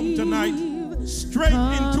home tonight. Straight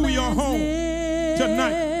into your home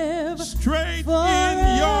tonight. Straight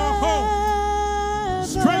in your home.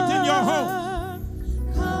 Straight in your home.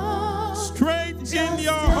 Straight in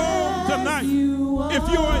your home tonight. If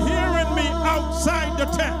you are hearing me outside the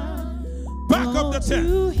tent, back of the tent,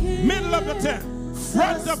 middle of the tent,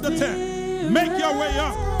 front of the tent, make your way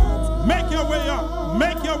up. Make your way up.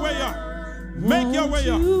 Make your way up. Make your way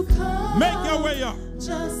up. Make your way up.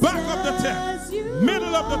 Back of the tent,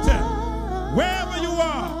 middle of the tent, wherever you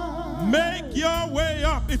are, make your way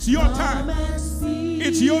up. It's your time.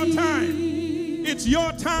 It's your time. It's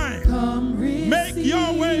your time. Make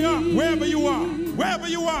your way up wherever you are. Wherever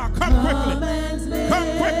you are, come quickly.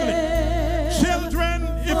 Come quickly. Children.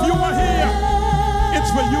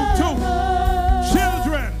 you too.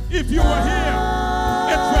 Children, if you were here,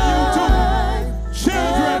 it's for you too.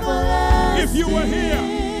 Children, if you were here,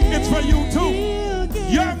 it's for you too.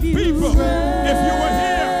 Young people, if you were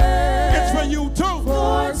here, it's for you too.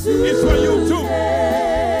 It's for you too.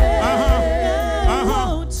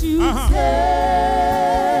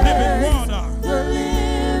 Living water.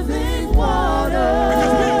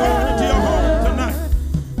 Because we are going into your home tonight.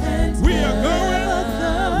 We are going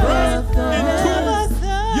right into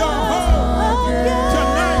your home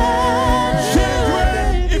tonight. Children,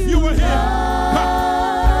 if you were here,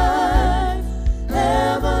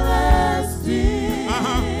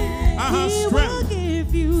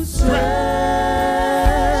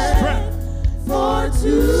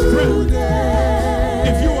 strength.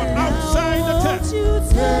 If you are outside the tent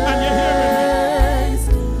and you're hearing me,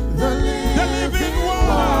 the living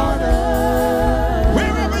water,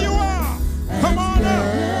 wherever you are, come on up,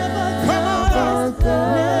 come on up,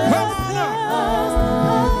 come on up,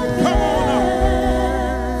 come on up,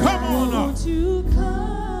 come on up,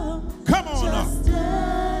 come on up,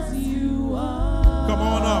 come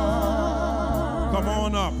on up, come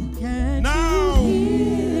on up. Now,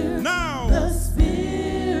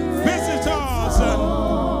 visitors and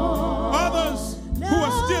others who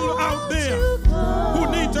are still out there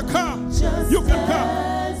who need to come, you can come.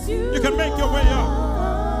 You can make your way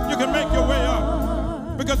up. You can make your way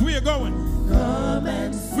up. Because we are going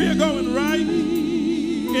right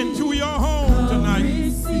into your home tonight.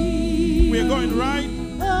 We are going right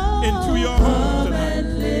into your home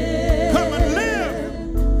tonight. Come and live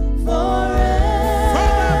forever.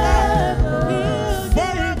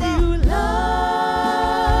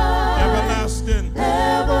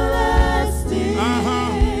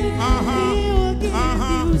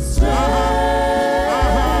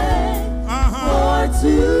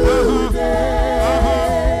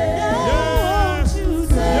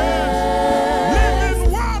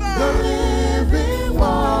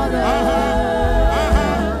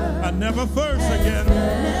 Never thirst again.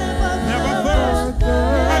 Never thirst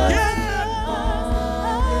again.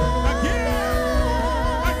 Again.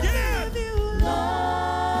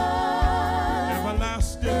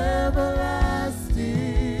 Everlasting.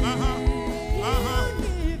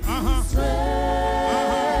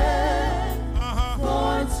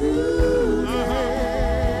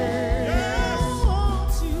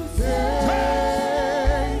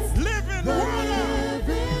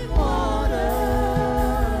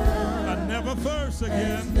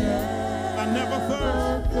 Again. I never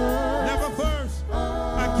thirst. Never thirst.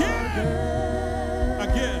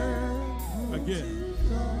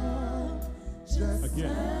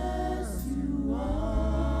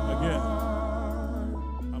 Again.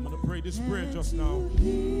 I'm going to pray this prayer just now.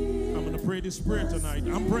 I'm going to pray this prayer tonight.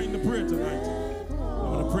 I'm praying the prayer tonight.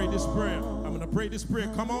 I'm going to pray this prayer. I'm going to pray this prayer.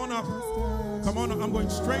 Come on up. Come on up. I'm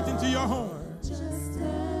going straight into your home.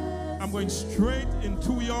 I'm going straight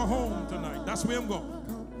into your home tonight. That's where I'm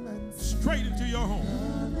going. Straight into your home.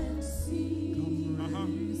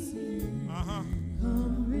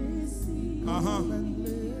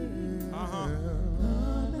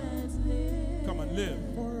 Come and live.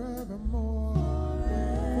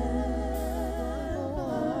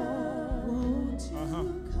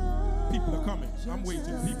 People are coming. I'm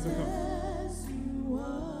waiting. People are coming.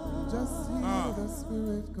 Just hear the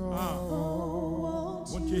Spirit call.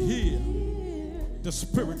 Won't you hear the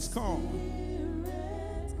Spirit's call?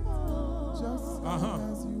 Just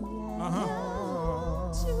as you are.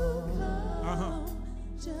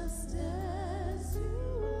 Just as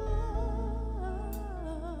you are.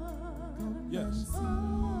 Yes.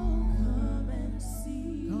 Come and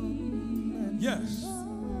see. Yes.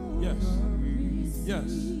 Yes.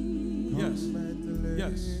 Yes. Yes.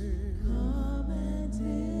 Yes.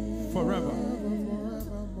 Forever.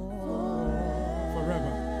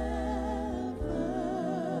 Forever.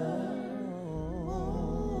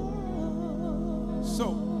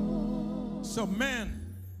 So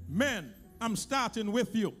men, I'm starting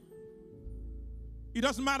with you. It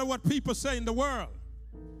doesn't matter what people say in the world.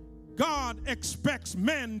 God expects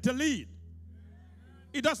men to lead.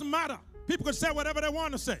 It doesn't matter. People can say whatever they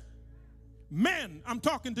want to say. Men, I'm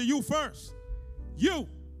talking to you first. You,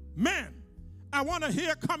 men, I want to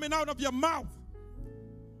hear coming out of your mouth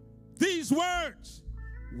these words.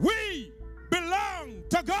 We belong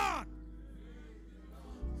to God.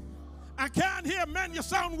 I can't hear men. You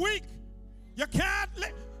sound weak. You can't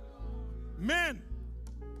let men.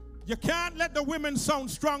 You can't let the women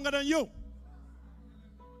sound stronger than you.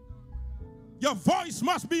 Your voice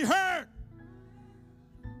must be heard.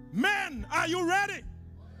 Men, are you ready?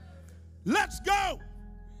 Let's go.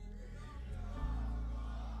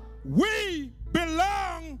 We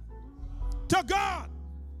belong to God.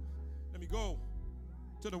 Let me go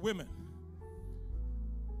to the women,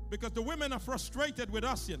 because the women are frustrated with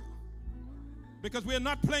us, you know, because we're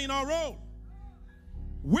not playing our role.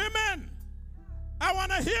 Women, I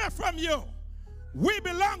want to hear from you. We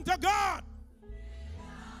belong to God.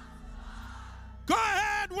 Go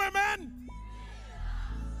ahead, women.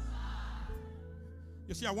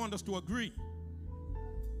 You see, I want us to agree,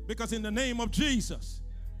 because in the name of Jesus,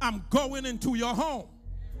 I'm going into your home.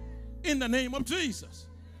 In the name of Jesus.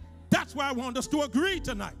 That's why I want us to agree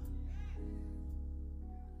tonight.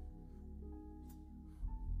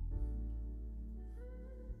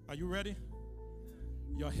 Are you ready?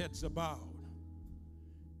 Your heads are bowed.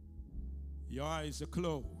 Your eyes are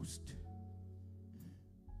closed.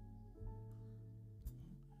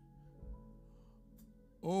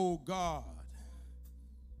 Oh God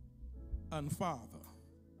and Father,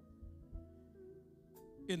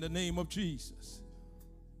 in the name of Jesus,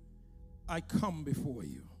 I come before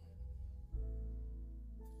you.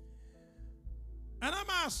 And I'm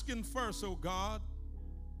asking first, oh God,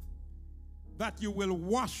 that you will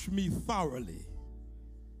wash me thoroughly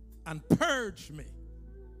and purge me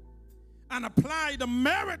and apply the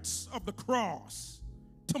merits of the cross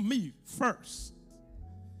to me first.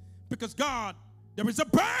 Because God, there is a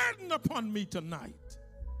burden upon me tonight.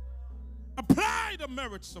 Apply the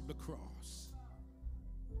merits of the cross.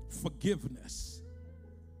 Forgiveness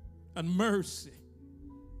and mercy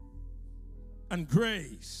and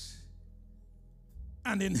grace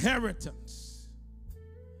and inheritance.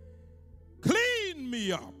 Clean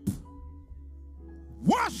me up.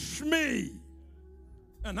 Wash me,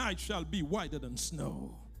 and I shall be whiter than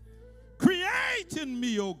snow. Create in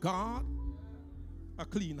me, O God, a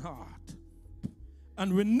clean heart,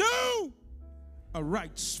 and renew a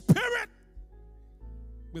right spirit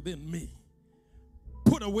within me.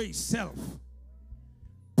 Put away self.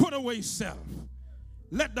 Put away self.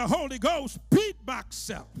 Let the Holy Ghost beat back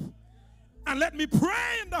self. And let me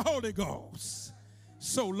pray in the Holy Ghost.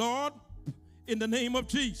 So, Lord, in the name of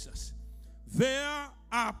Jesus, there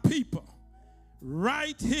are people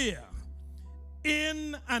right here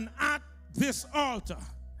in and at this altar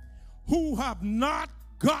who have not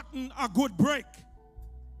gotten a good break.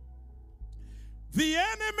 The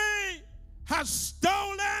enemy has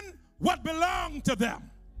stolen what belonged to them.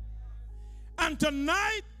 And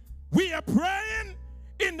tonight we are praying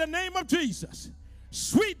in the name of Jesus,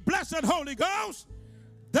 sweet blessed Holy Ghost,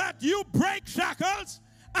 that you break shackles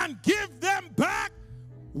and give them back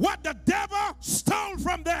what the devil stole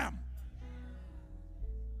from them.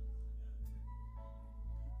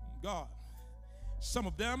 God, some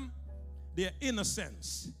of them, their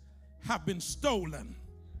innocence have been stolen,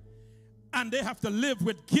 and they have to live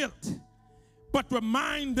with guilt. But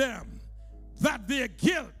remind them that their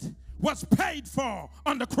guilt was paid for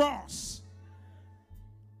on the cross.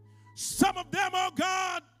 Some of them, oh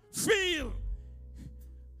God, feel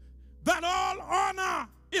that all honor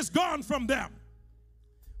is gone from them.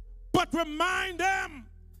 But remind them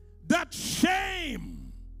that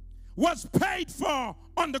shame was paid for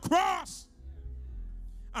on the cross.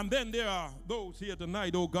 And then there are those here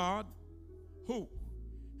tonight, oh God, who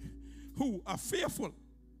are fearful.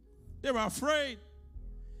 They're afraid.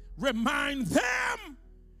 Remind them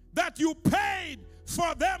that you paid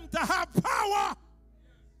for them to have power.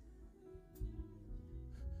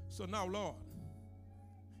 So now, Lord,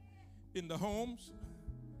 in the homes,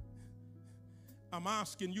 I'm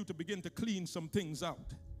asking you to begin to clean some things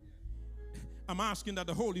out. I'm asking that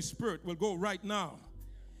the Holy Spirit will go right now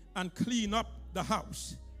and clean up the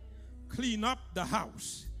house. Clean up the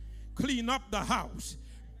house. Clean up the house.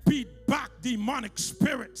 Beat back demonic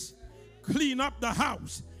spirits. Clean up the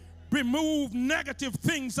house. Remove negative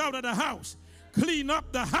things out of the house. Clean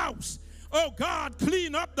up the house. Oh God,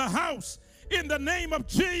 clean up the house in the name of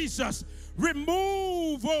Jesus.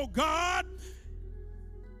 Remove, oh God,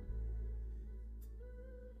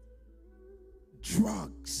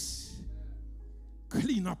 drugs.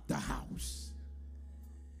 Clean up the house.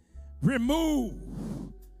 Remove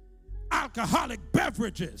alcoholic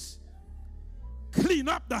beverages. Clean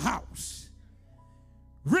up the house.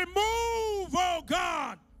 Remove, oh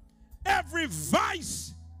God, every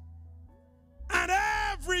vice and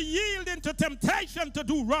every yielding to temptation to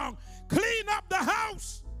do wrong. Clean up the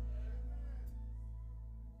house.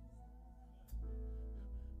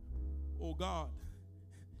 Oh God,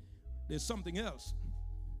 there's something else.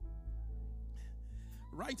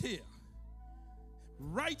 Right here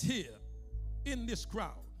in this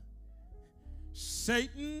crowd,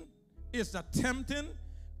 Satan is attempting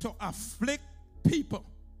to afflict people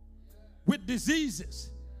with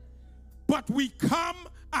diseases, but we come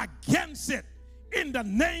against it in the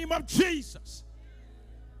name of Jesus.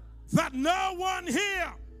 That no one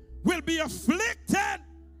here will be afflicted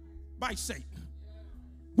by Satan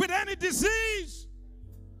with any disease.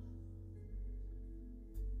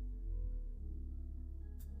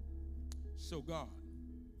 So God,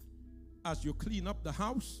 as you clean up the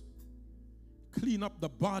house, clean up the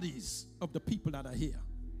bodies of the people that are here.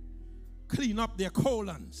 Clean up their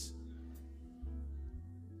colons.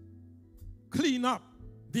 Clean up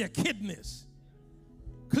their kidneys.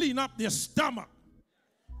 Clean up their stomach.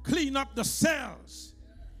 Clean up the cells.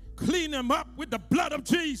 Clean them up with the blood of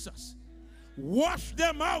Jesus. Wash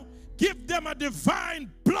them out. Give them a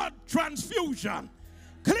divine blood transfusion.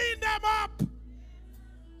 Clean them up.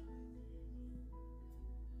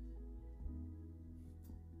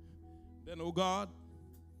 Then, oh God,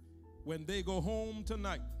 when they go home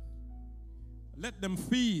tonight, let them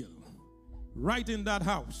feel right in that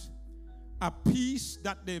house a peace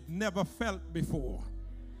that they've never felt before.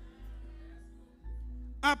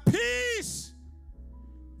 A peace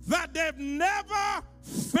that they've never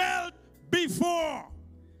felt before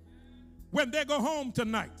when they go home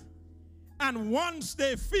tonight. And once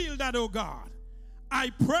they feel that, oh God,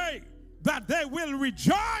 I pray that they will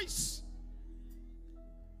rejoice.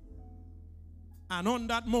 And on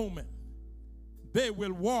that moment, they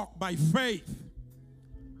will walk by faith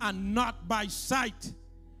and not by sight.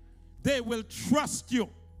 They will trust you.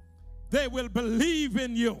 They will believe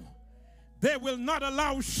in you. They will not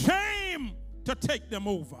allow shame to take them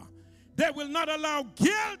over. They will not allow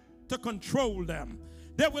guilt to control them.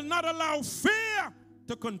 They will not allow fear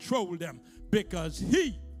to control them, because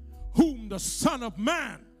he whom the Son of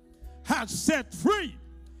Man has set free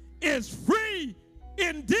is free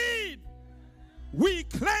indeed. We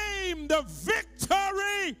claim the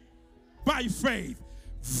victory by faith.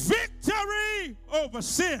 Victory over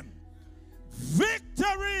sin.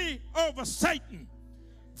 Victory over Satan.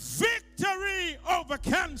 Victory over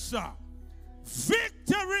cancer.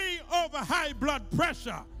 Victory over high blood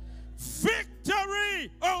pressure.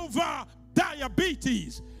 Victory over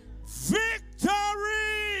diabetes.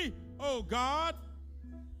 Victory, oh God,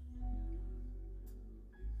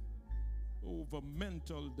 over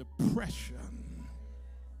mental depression.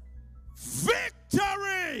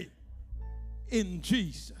 Victory in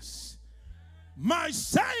Jesus, my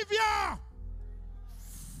Savior,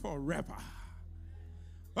 forever.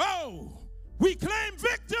 Oh, we claim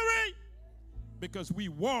victory because we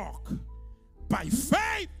walk by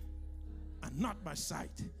faith and not by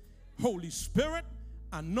sight. Holy Spirit,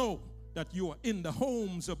 I know that you are in the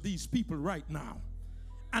homes of these people right now,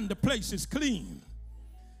 and the place is clean.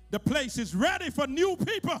 The place is ready for new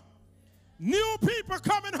people. New people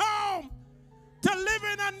coming home to live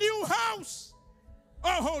in a new house.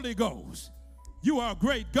 Oh, Holy Ghost, you are a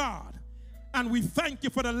great God, and we thank you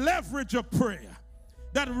for the leverage of prayer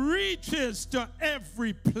that reaches to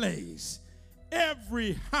every place,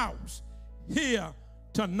 every house here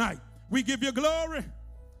tonight. We give you glory.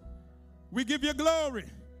 We give you glory.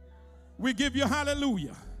 We give you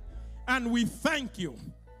hallelujah. And we thank you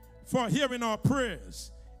for hearing our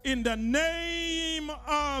prayers. In the name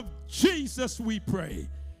of Jesus we pray.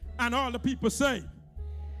 And all the people say,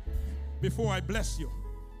 before I bless you,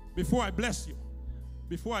 before I bless you,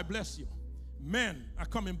 before I bless you, men are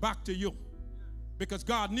coming back to you because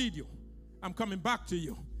God needs you. I'm coming back to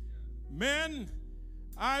you. Men,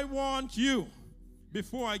 I want you,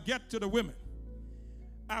 before I get to the women,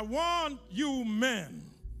 I want you men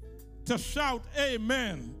to shout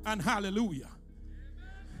amen and hallelujah.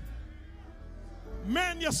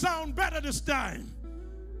 Men, you sound better this time.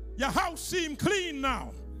 Your house seems clean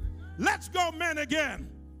now. Let's go, men, again.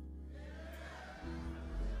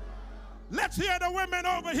 Let's hear the women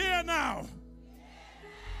over here now.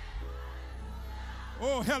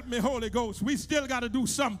 Oh, help me, Holy Ghost. We still got to do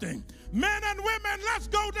something. Men and women, let's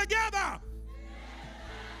go together.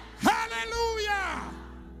 Hallelujah.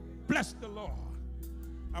 Bless the Lord.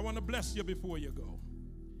 I want to bless you before you go.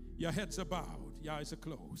 Your heads are bowed. Your eyes are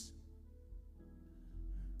closed.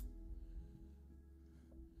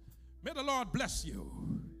 May the Lord bless you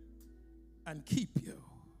and keep you.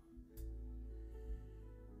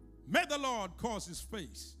 May the Lord cause his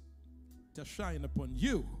face to shine upon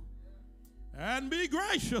you and be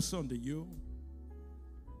gracious unto you.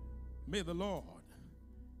 May the Lord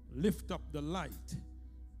lift up the light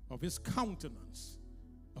of his countenance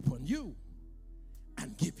upon you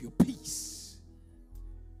and give you peace.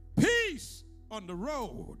 Peace on the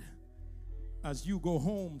road as you go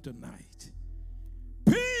home tonight.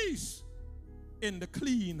 Peace in the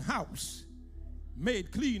clean house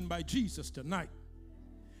made clean by Jesus tonight.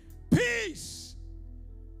 Peace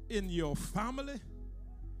in your family.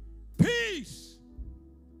 Peace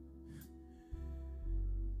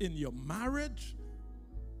in your marriage,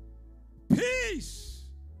 peace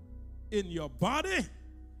in your body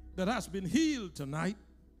that has been healed tonight,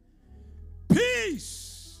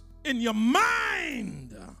 peace in your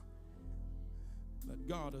mind that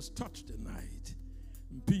God has touched tonight,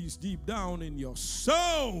 and peace deep down in your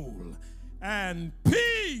soul, and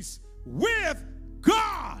peace with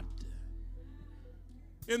God.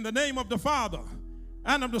 In the name of the Father,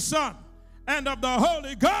 and of the Son, and of the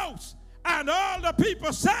Holy Ghost, and all the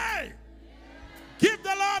people say, give the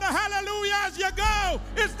Lord a hallelujah as you go.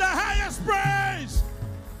 It's the highest praise.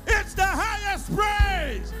 It's the highest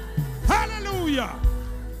praise. Hallelujah.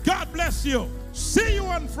 God bless you. See you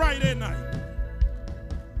on Friday night.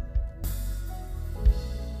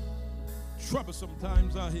 Troublesome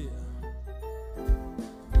times are here.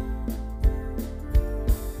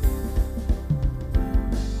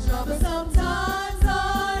 Troublesome times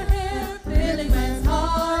are here, filling men's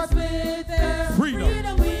hearts with their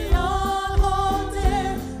freedom we all hold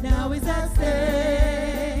dear. Now is at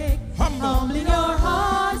stake. Humbling your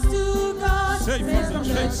hearts to God, safe from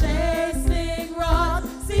the chasing rod.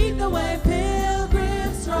 Seek the way.